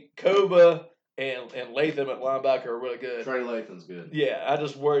think Koba and Latham at linebacker are really good. Trey Latham's good. Yeah, I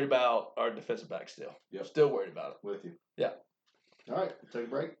just worried about our defensive back still. Yep. Still worried about it. With you. Yeah. All right, take a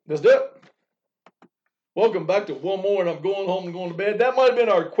break. Let's do it. Welcome back to one more, and I'm going home and going to bed. That might have been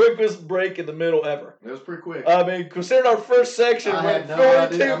our quickest break in the middle ever. It was pretty quick. I mean, considering our first section went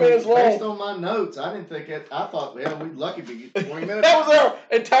 42 minutes long. Based on my notes, I didn't think it. I thought, we'd lucky to get 20 minutes. That was our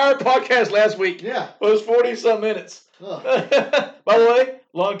entire podcast last week. Yeah. It was 40-some minutes. By the way,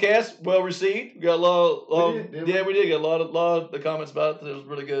 long cast, well received. We got a lot we did get a lot of the comments about it. It was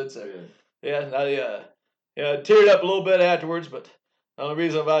really good. So, yeah, I teared up a little bit afterwards, but the only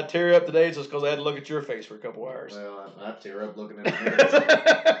reason I tear up today is just because I had to look at your face for a couple hours. Well, I tear up looking at it.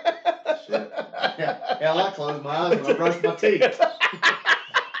 Shit. Hell, I close my eyes when I brush my teeth.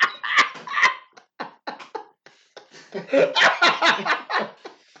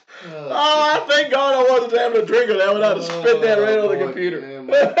 I thank God I wasn't having a drink of that one. I'd have spit that right on the computer. Yeah,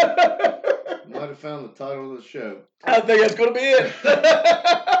 might have found the title of the show. I think that's going to be it.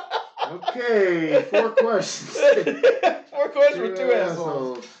 Okay, 4 questions. 4 questions with 2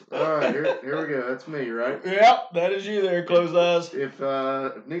 assholes. All right, here we go. That's me, right? Yep, that is you there. Closed eyes. If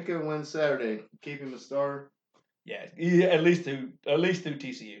Nico wins Saturday, keep him a starter. Yeah, at least through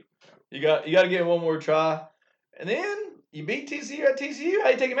TCU. You got to get one more try, and then you beat TCU at TCU. How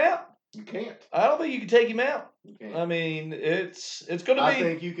you take him out? You can't. I don't think you can take him out. You can't. I mean, it's going to be. I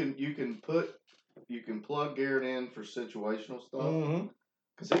think you can plug Garrett in for situational stuff. Mm-hmm.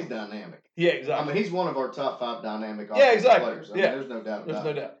 Because he's dynamic. Yeah, exactly. I mean, he's one of our top 5 dynamic offensive players. I mean, there's no doubt about it. There's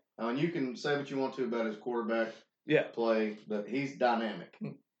no doubt. I mean, you can say what you want to about his quarterback play, but he's dynamic.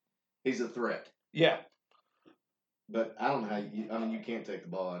 He's a threat. Yeah. But I don't know how you can't take the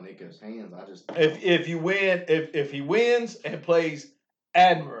ball out of Nico's hands. If he wins and plays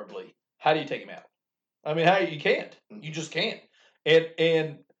admirably, how do you take him out? I mean, you can't. You just can't.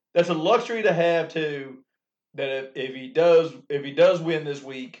 And That's a luxury to have too. That if he does win this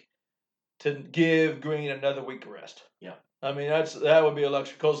week, to give Green another week of rest. Yeah. I mean that would be a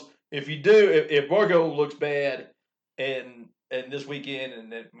luxury because if Marchiol looks bad and this weekend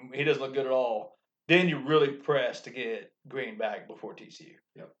and then he doesn't look good at all, then you're really pressed to get Green back before TCU.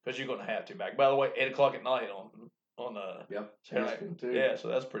 Yep. Because you're going to have to back. By the way, 8:00 at night on Saturday. Yeah, so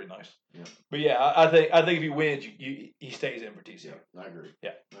that's pretty nice. Yep. But yeah, I think if he wins, he stays in for TCU. Yeah, I agree.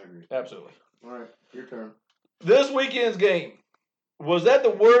 Yeah, I agree. Absolutely. All right, your turn. This weekend's game, was that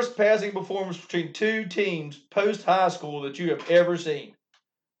the worst passing performance between two teams post high school that you have ever seen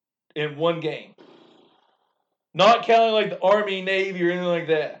in one game? Not counting like the Army, Navy, or anything like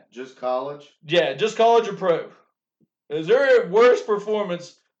that. Just college? Yeah, just college or pro. Is there a worse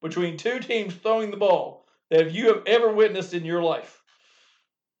performance between two teams throwing the ball that you have ever witnessed in your life?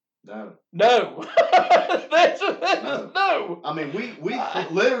 No. No. No. I mean, we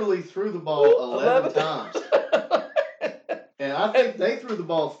literally threw the ball 11 times. And I think they threw the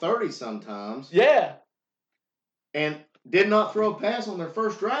ball 30 sometimes. Yeah. And did not throw a pass on their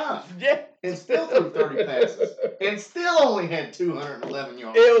first drive. Yeah. And still threw 30 passes. And still only had 211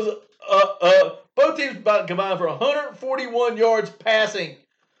 yards. It was both teams combined for 141 yards passing.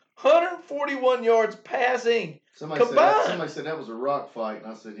 141 yards passing. Somebody said that was a rock fight,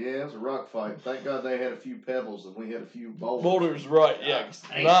 and I said, yeah, it was a rock fight. Thank God they had a few pebbles and we had a few boulders. Boulders, right? Yeah.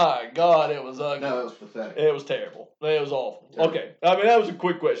 My God, it was ugly. No, it was pathetic. It was terrible. It was awful. Terrible. Okay, I mean that was a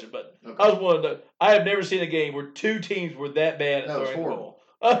quick question, but I was wanting to. I have never seen a game where two teams were that bad at throwing the ball.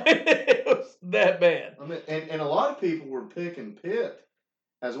 I mean, it was that bad. I mean, and a lot of people were picking Pitt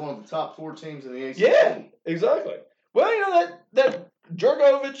as one of the top 4 teams in the ACC. Yeah, exactly. Well, you know that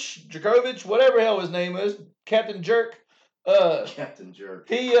Jerkovich, whatever the hell his name is, Captain Jerk. Captain Jerk.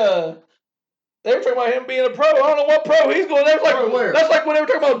 They were talking about him being a pro. I don't know what pro he's going. That's like when they were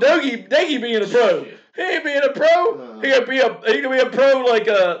talking about Daggy being a pro. He ain't being a pro. He could be a pro like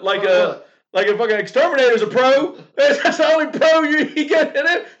a fucking exterminator's a pro. That's the only pro he gets in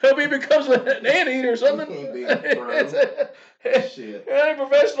it. Hope he becomes an anteater or something. He ain't being a pro. Shit. Any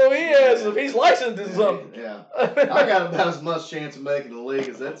professional he has, if he's licensed in something. Yeah. I got about as much chance of making the league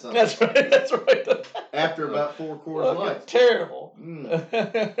as that something. That's right. After about 4 quarters life. Terrible.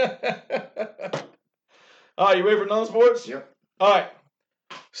 All right, you ready for non-sports? Yep. All right.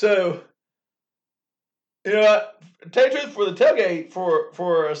 So, you know, tell you the truth, for the tailgate,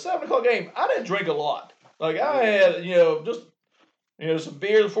 for a 7 o'clock game, I didn't drink a lot. Like, I had, just some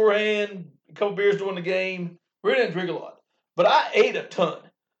beers beforehand, a couple beers during the game. We didn't drink a lot. But I ate a ton.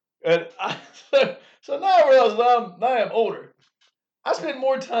 And so now I realize that I am older. I spend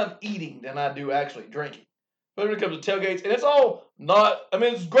more time eating than I do actually drinking. But when it comes to tailgates, and it's all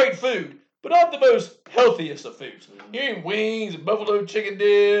it's great food, but not the most healthiest of foods. You're eating wings and buffalo chicken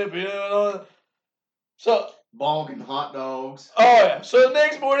dip, and all that. So, bong and hot dogs. Oh, yeah. So the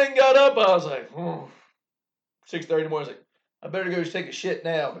next morning, got up, I was like, 6:30 in the morning, I was like, I better go take a shit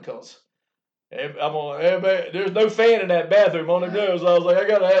now because there's no fan in that bathroom on the go. So I was like, I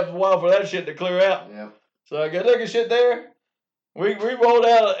got to have a while for that shit to clear out. Yeah. So I got to take a shit there. We rolled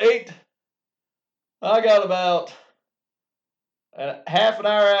out at 8. I got about half an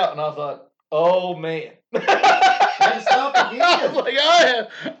hour out, and I thought, oh, man. Had to stop again. I was like,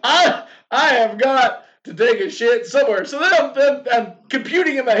 I have got to take a shit somewhere. So then I'm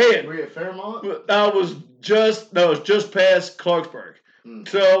computing in my head. Were you at Fairmont? I was just past Clarksburg.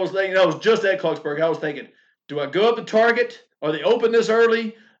 So I was just at Clarksburg. I was thinking, do I go up to Target? Are they open this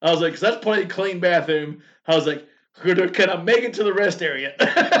early? I was like, because that's plenty clean bathroom. I was like, can I make it to the rest area?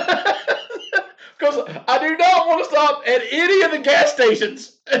 Because I do not want to stop at any of the gas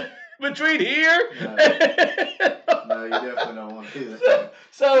stations between here. No, you definitely don't want to do that.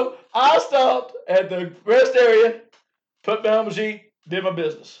 So I stopped at the rest area, put down my sheet, did my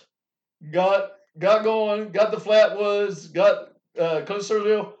business. Got going, got the Flatwoods, got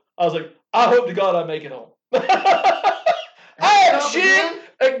Coastal. I was like, I hope to God I make it home. I had shit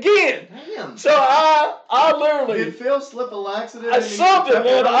again. Damn. So I literally did Phil slip a laxative? Something,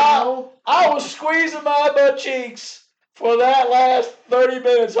 man. I was squeezing my butt cheeks for that last 30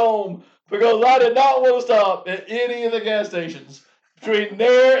 minutes home because I did not want to stop at any of the gas stations between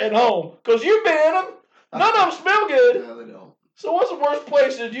there and home. Because you've been in them. None of them smell good. No, they don't. So what's the worst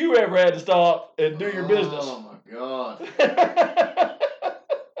place that you ever had to stop and do your business? Oh, my God.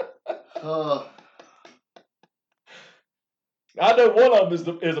 I know one of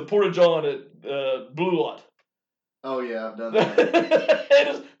them is a Porta John at Blue Lot. Oh, yeah, I've done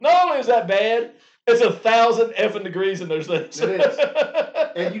that. Not only is that bad, It's 1,000 effing degrees in those things. It is.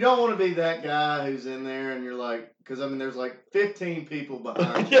 And you don't want to be that guy who's in there and you're like, because I mean, there's like 15 people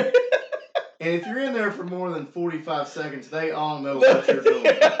behind you. And if you're in there for more than 45 seconds, they all know what you're doing.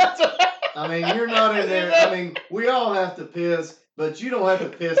 I mean, you're not in there. I mean, we all have to piss, but you don't have to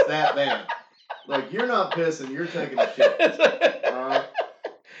piss that bad. Like, you're not pissing, you're taking a shit. All right?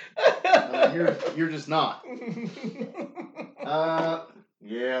 I mean, you're just not.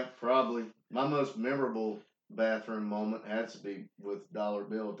 Yeah, probably. My most memorable bathroom moment has to be with Dollar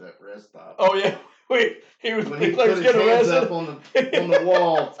Bill at that rest stop. Oh yeah, he was when he like put his hands up on the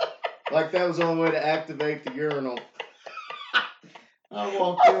wall, like that was the only way to activate the urinal. I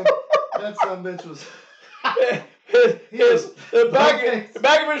walked in. That son bitch was. The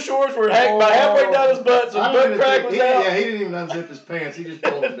back of his shorts were about halfway down his butt, so his butt crack was out. Yeah, he didn't even unzip his pants. He just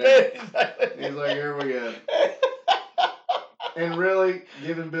pulled them down. Exactly. He's like, here we go. And really,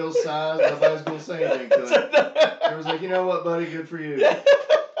 given Bill's size, nobody's going to say anything to him. It was like, you know what, buddy? Good for you.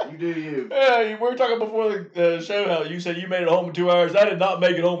 You do you. Yeah, we were talking before the show how you said you made it home in 2 hours. I did not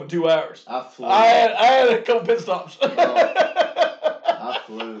make it home in 2 hours. I flew. I had a couple pit stops. I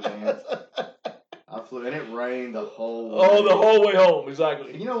flew, man. I flew, and it rained the whole way. Oh, the whole way home,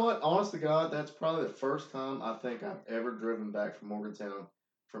 exactly. You know what? Honest to God, that's probably the first time I think I've ever driven back from Morgantown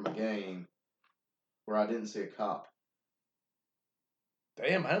from a game where I didn't see a cop.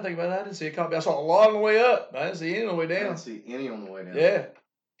 Damn, I didn't think about that. I didn't see a cop. I saw a lot on the way up. I didn't see any on the way down. I didn't see any on the way down. Yeah.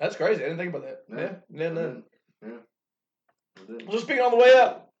 That's crazy. I didn't think about that. Yeah. No. Yeah. Just speaking on the way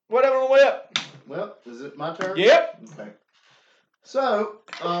up. What happened on the way up? Well, is it my turn? Yep. Okay. So,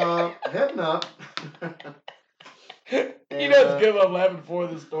 heading up. You know, it's good. I'm laughing before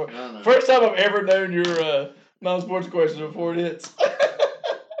this story. First time I've ever known your non-sports question before it hits.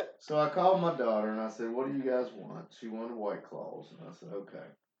 So I called my daughter and I said, what do you guys want? She wanted White Claws. And I said, okay.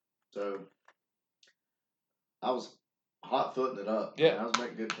 So I was hot-footing it up. Yeah. I was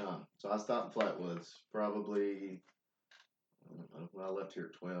making good time. So I stopped in Flatwoods probably, I left here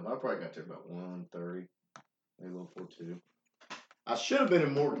at 12. I probably got there about 1:30, maybe a little before 2. I should have been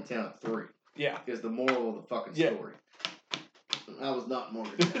in Morgantown at 3. Yeah. Is the moral of the fucking story. I was not in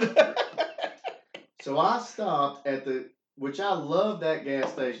Morgantown at 3. So I stopped at which I love that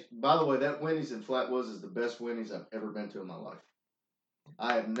gas station. By the way, that Wendy's in Flatwoods is the best Wendy's I've ever been to in my life.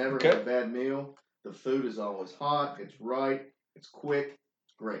 I have never had a bad meal. The food is always hot. It's right. It's quick.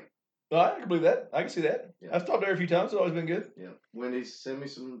 It's great. Well, I can believe that. I can see that. Yeah. I've stopped there a few times. It's always been good. Yeah. Wendy's, send me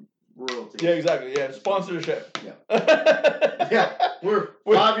some royalties. Yeah, exactly. Yeah, sponsor the show. Yeah. Yeah. We're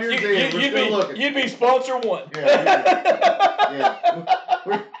 5 years in. We're still looking. You'd be sponsor 1. Yeah.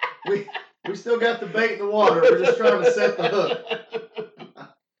 We still got the bait in the water. We're just trying to set the hook.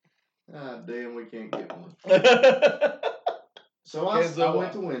 Ah, damn, we can't get one. So I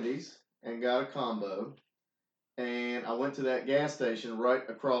went to Wendy's and got a combo. And I went to that gas station right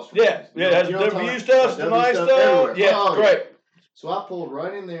across from Wendy's. It has W stuff, the nice stuff. Yeah, great. So I pulled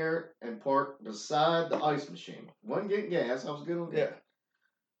right in there and parked beside the ice machine. Wasn't getting gas. I was good on gas. Yeah.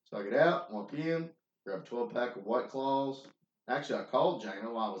 So I get out, walk in, grab a 12-pack of White Claws. Actually, I called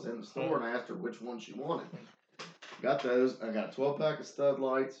Jana while I was in the store and I asked her which one she wanted. Got those. I got a 12-pack of stud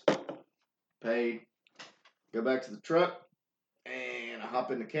lights. Paid. Go back to the truck. And I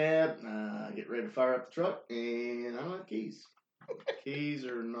hop in the cab. I get ready to fire up the truck. And I don't have keys. Keys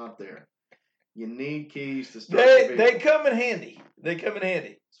are not there. You need keys to start the vehicle. They come in handy. They come in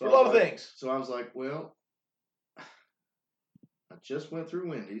handy. So for a lot of things. So I was like, well, I just went through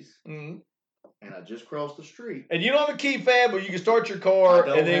Wendy's. Mm-hmm. And I just crossed the street. And you don't have a key fob, but you can start your car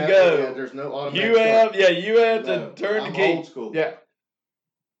and then go. Yeah, there's no automatic you have to turn the key. Old school. Yeah.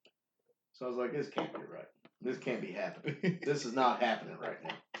 So I was like, this can't be right. This can't be happening. This is not happening right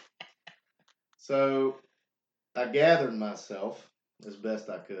now. So I gathered myself as best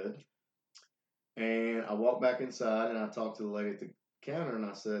I could. And I walked back inside and I talked to the lady at the counter and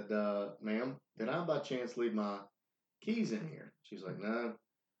I said, ma'am, did I by chance leave my keys in here? She's like, no.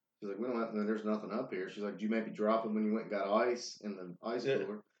 She's like, we don't have, there's nothing up here. She's like, did you maybe drop them when you went and got ice in the ice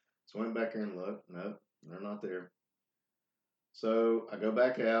cooler? So I went back here and looked. No, they're not there. So I go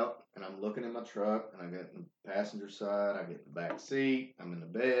back out and I'm looking at my truck and I get in the passenger side. I get in the back seat. I'm in the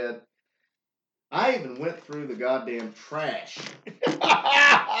bed. I even went through the goddamn trash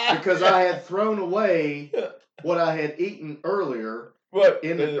because I had thrown away what I had eaten earlier. What?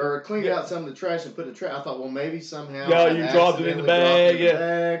 Or cleaned out some of the trash and put in the trash. I thought, well, maybe somehow. Yeah, you dropped it in the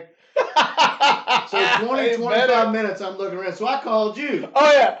bag. So 25 minutes, I'm looking around. So I called you.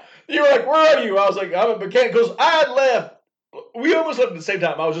 Oh, yeah. You were like, where are you? I was like, I'm a mechanic. Because I had left. We almost left at the same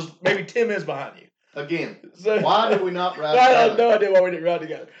time. I was just maybe 10 minutes behind you. Again, So, why did we not ride I together? have no idea why we didn't ride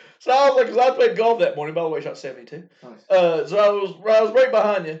together. So I was like, because I played golf that morning. By the way, I shot 72. Nice. So I was right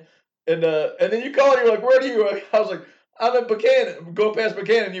behind you, and then you called. You were like, "Where are you?" I was like, "I'm in Buchanan." Going past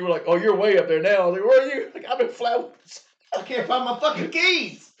Buchanan, you were like, "Oh, you're way up there now." I was like, "Where are you?" Like, I'm in Flatwoods. I can't find my fucking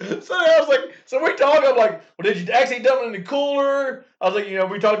keys. So I was like, so we talk. I'm like, well, did you actually dump it in the cooler? I was like,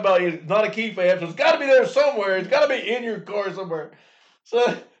 we talked about it's not a key fob, so it's got to be there somewhere. It's got to be in your car somewhere. So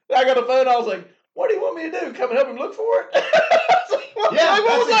I got the phone. I was like, what do you want me to do? Come and help him look for it? Yeah,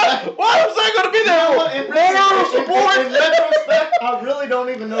 why was I going to be there? Moral support. In retrospect, I really don't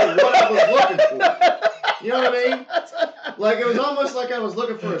even know what I was looking for. You know what I mean? Like, it was almost like I was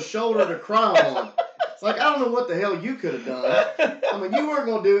looking for a shoulder to cry on. It's like, I don't know what the hell you could have done. I mean, you weren't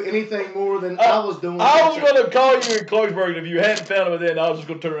going to do anything more than I was doing. I was going to call you in Clarksburg, and if you hadn't found him then, I was just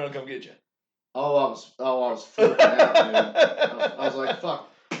going to turn around and come get you. I was flipping out, man. I was like, fuck,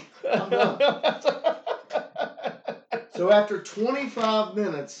 I'm done. So after 25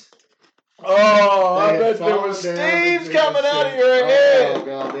 minutes, I bet there was steams coming out of your head. Oh,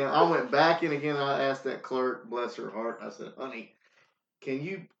 God damn. I went back in again. I asked that clerk, bless her heart, I said, honey,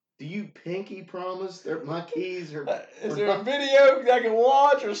 do you pinky promise my keys are... Is there a video I can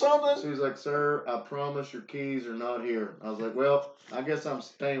watch or something? She was like, sir, I promise your keys are not here. I was like, well, I guess I'm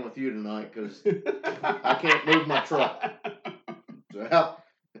staying with you tonight because I can't move my truck. So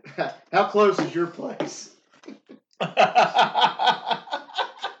how close is your place?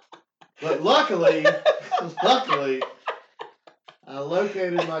 But luckily, I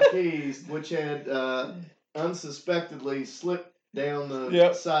located my keys, which had unsuspectedly slipped down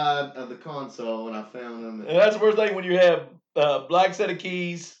the side of the console, and I found them. And that's the worst thing when you have a black set of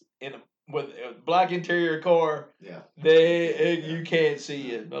keys with a black interior car. Yeah. You can't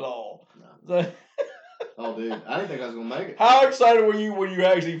see it at all. No. Oh, dude, I didn't think I was gonna make it. How excited were you when you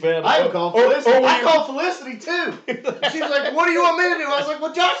actually found it? I called Felicity. I called Felicity too. She was like, "What do you want me to do?" I was like,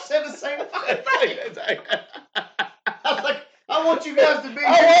 "Well, Josh said the same fucking thing." I was like, "I want you guys to be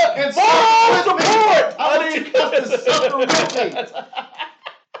here and suffer with me. I want you guys to suffer with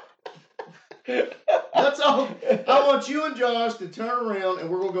me." That's all. I want you and Josh to turn around and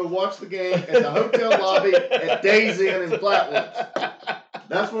we're gonna go watch the game at the hotel lobby at Days Inn in Flatwoods.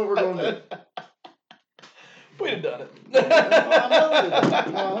 That's what we're gonna do. We'd have done it. I know we did.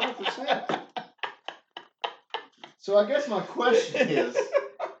 100%. So I guess my question is,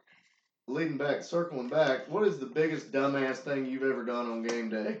 circling back, what is the biggest dumbass thing you've ever done on game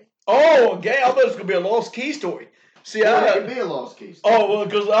day? Oh, game! I thought it was gonna be a lost key story. See, it could be a lost key story. Oh well,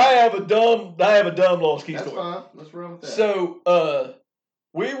 because I have a dumb lost key story. That's fine. Let's run with that. So,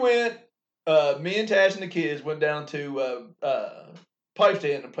 we went. Me and Tash and the kids went down to Pipe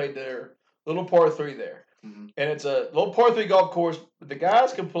Stand and played their little par 3 there. Mm-hmm. And it's a little par 3 golf course. The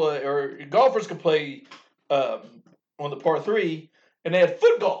guys can play, or golfers can play on the par 3, and they had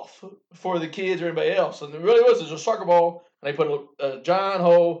foot golf for the kids or anybody else. And it really was just a soccer ball, and they put a giant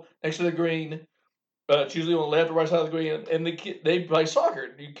hole next to the green. It's usually on the left or right side of the green, and they play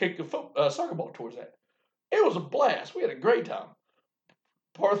soccer. You kick the soccer ball towards that. It was a blast. We had a great time.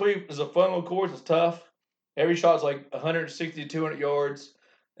 Par 3 is a fun little course. It's tough. Every shot's like 160 to 200 yards.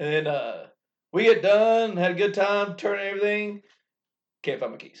 And then we get done, had a good time, turning everything. Can't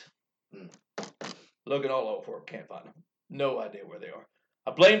find my keys. Looking all over for them. Can't find them. No idea where they are.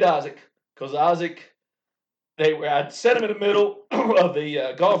 I blamed Isaac because Isaac, I'd set him in the middle of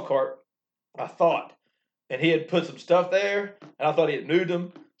the golf cart, I thought. And he had put some stuff there, and I thought he had moved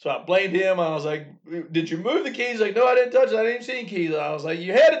them. So I blamed him. I was like, did you move the keys? He's like, no, I didn't touch it. I didn't see any keys. I was like,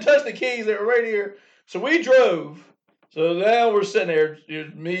 you had to touch the keys. They were right here. So we drove. So now we're sitting there.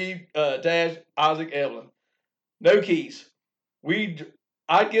 It's me, Dash, Isaac, Evelyn. No keys.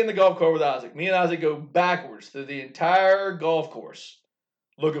 I'd get in the golf cart with Isaac. Me and Isaac go backwards through the entire golf course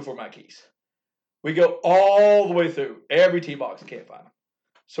looking for my keys. We go all the way through every tee box and can't find them.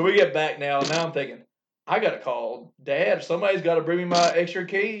 So we get back now. Now I'm thinking, I got to call Dad. Somebody's got to bring me my extra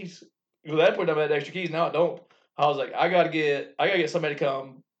keys. At that point, I had extra keys. Now I don't. I was like, I got to get somebody to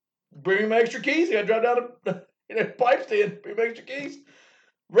come bring me my extra keys. I got to drive down to Pipe Stand, bring me my extra keys.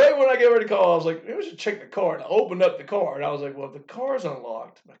 Right when I get ready to call, I was like, maybe we should check the car. And I opened up the car, and I was like, well, if the car's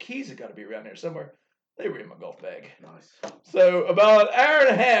unlocked, my keys have got to be around here somewhere. They were in my golf bag. Nice. So about an hour and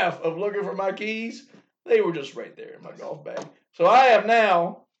a half of looking for my keys, they were just right there in my golf bag. So I have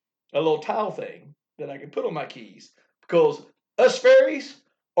now a little towel thing that I can put on my keys because us fairies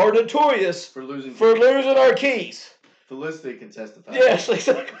are notorious for losing our keys. Felicity can testify. Yes,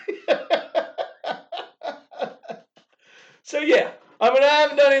 exactly. So yeah, I mean I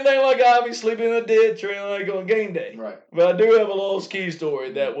haven't done anything like Ivy sleeping in a ditch or anything like on game day. Right. But I do have a lost key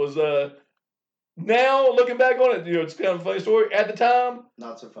story that was Now, looking back on it, it's kind of a funny story. At the time,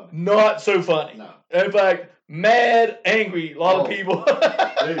 Not so funny. not so funny. No. In fact, mad, angry, a lot of people. Dude,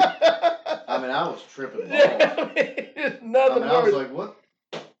 I mean, I was tripping balls. Yeah, I mean, it's nothing worse. I was like, what?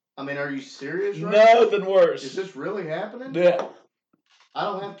 I mean, are you serious right Nothing worse. Is this really happening? Yeah. I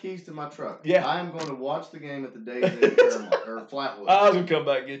don't have keys to my truck. Yeah. I am going to watch the game at the Days Inn Fairmont, or Flatwood. I was going to come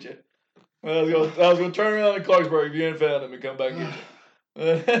back and get you. I was going to turn around in Clarksburg if you hadn't found him and come back and get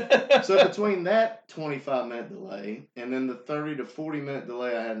you. So between that 25-minute delay and then the 30 to 40-minute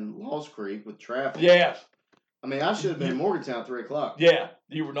delay I had in Lost Creek with traffic. Yeah. I mean, I should have been in Morgantown at 3 o'clock. Yeah.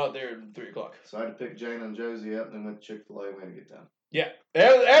 You were not there at 3 o'clock. So I had to pick Jane and Josie up and then went to Chick-fil-A and we had a good time. Yeah.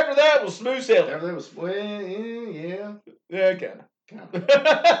 After that was smooth sailing. Everything was, well, yeah. Yeah, kind of.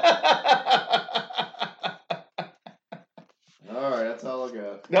 All right, that's all I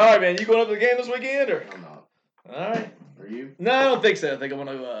got. All right, man. You going up to the game this weekend? Or? I'm not. All right. Are you? No, I don't think so. I think I want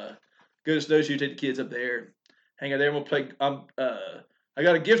to go to Snowshoe, take the kids up there, hang out there. We'll play. I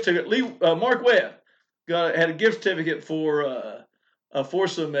got a gift ticket. Mark Webb had a gift certificate for a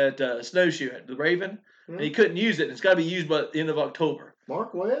foursome at Snowshoe at the Raven, and he couldn't use it. It's got to be used by the end of October.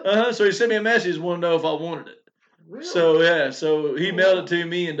 Mark Webb? So he sent me a message, wanted to know if I wanted it. Really? So he mailed it to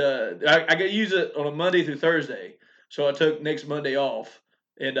me, and I got to use it on a Monday through Thursday. So I took next Monday off,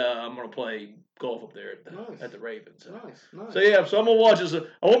 and I'm gonna play golf up there at the Ravens. So. Nice. So yeah, so I'm gonna watch this. I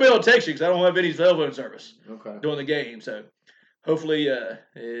won't be able to text you because I don't have any cell phone service during the game. So hopefully,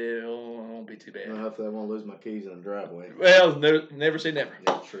 it won't be too bad. Hopefully, I won't lose my keys in the driveway. Well, never say never.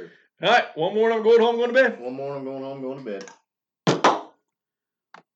 Yeah, true. All right, one more and I'm going home, going to bed. One more and I'm going home, going to bed.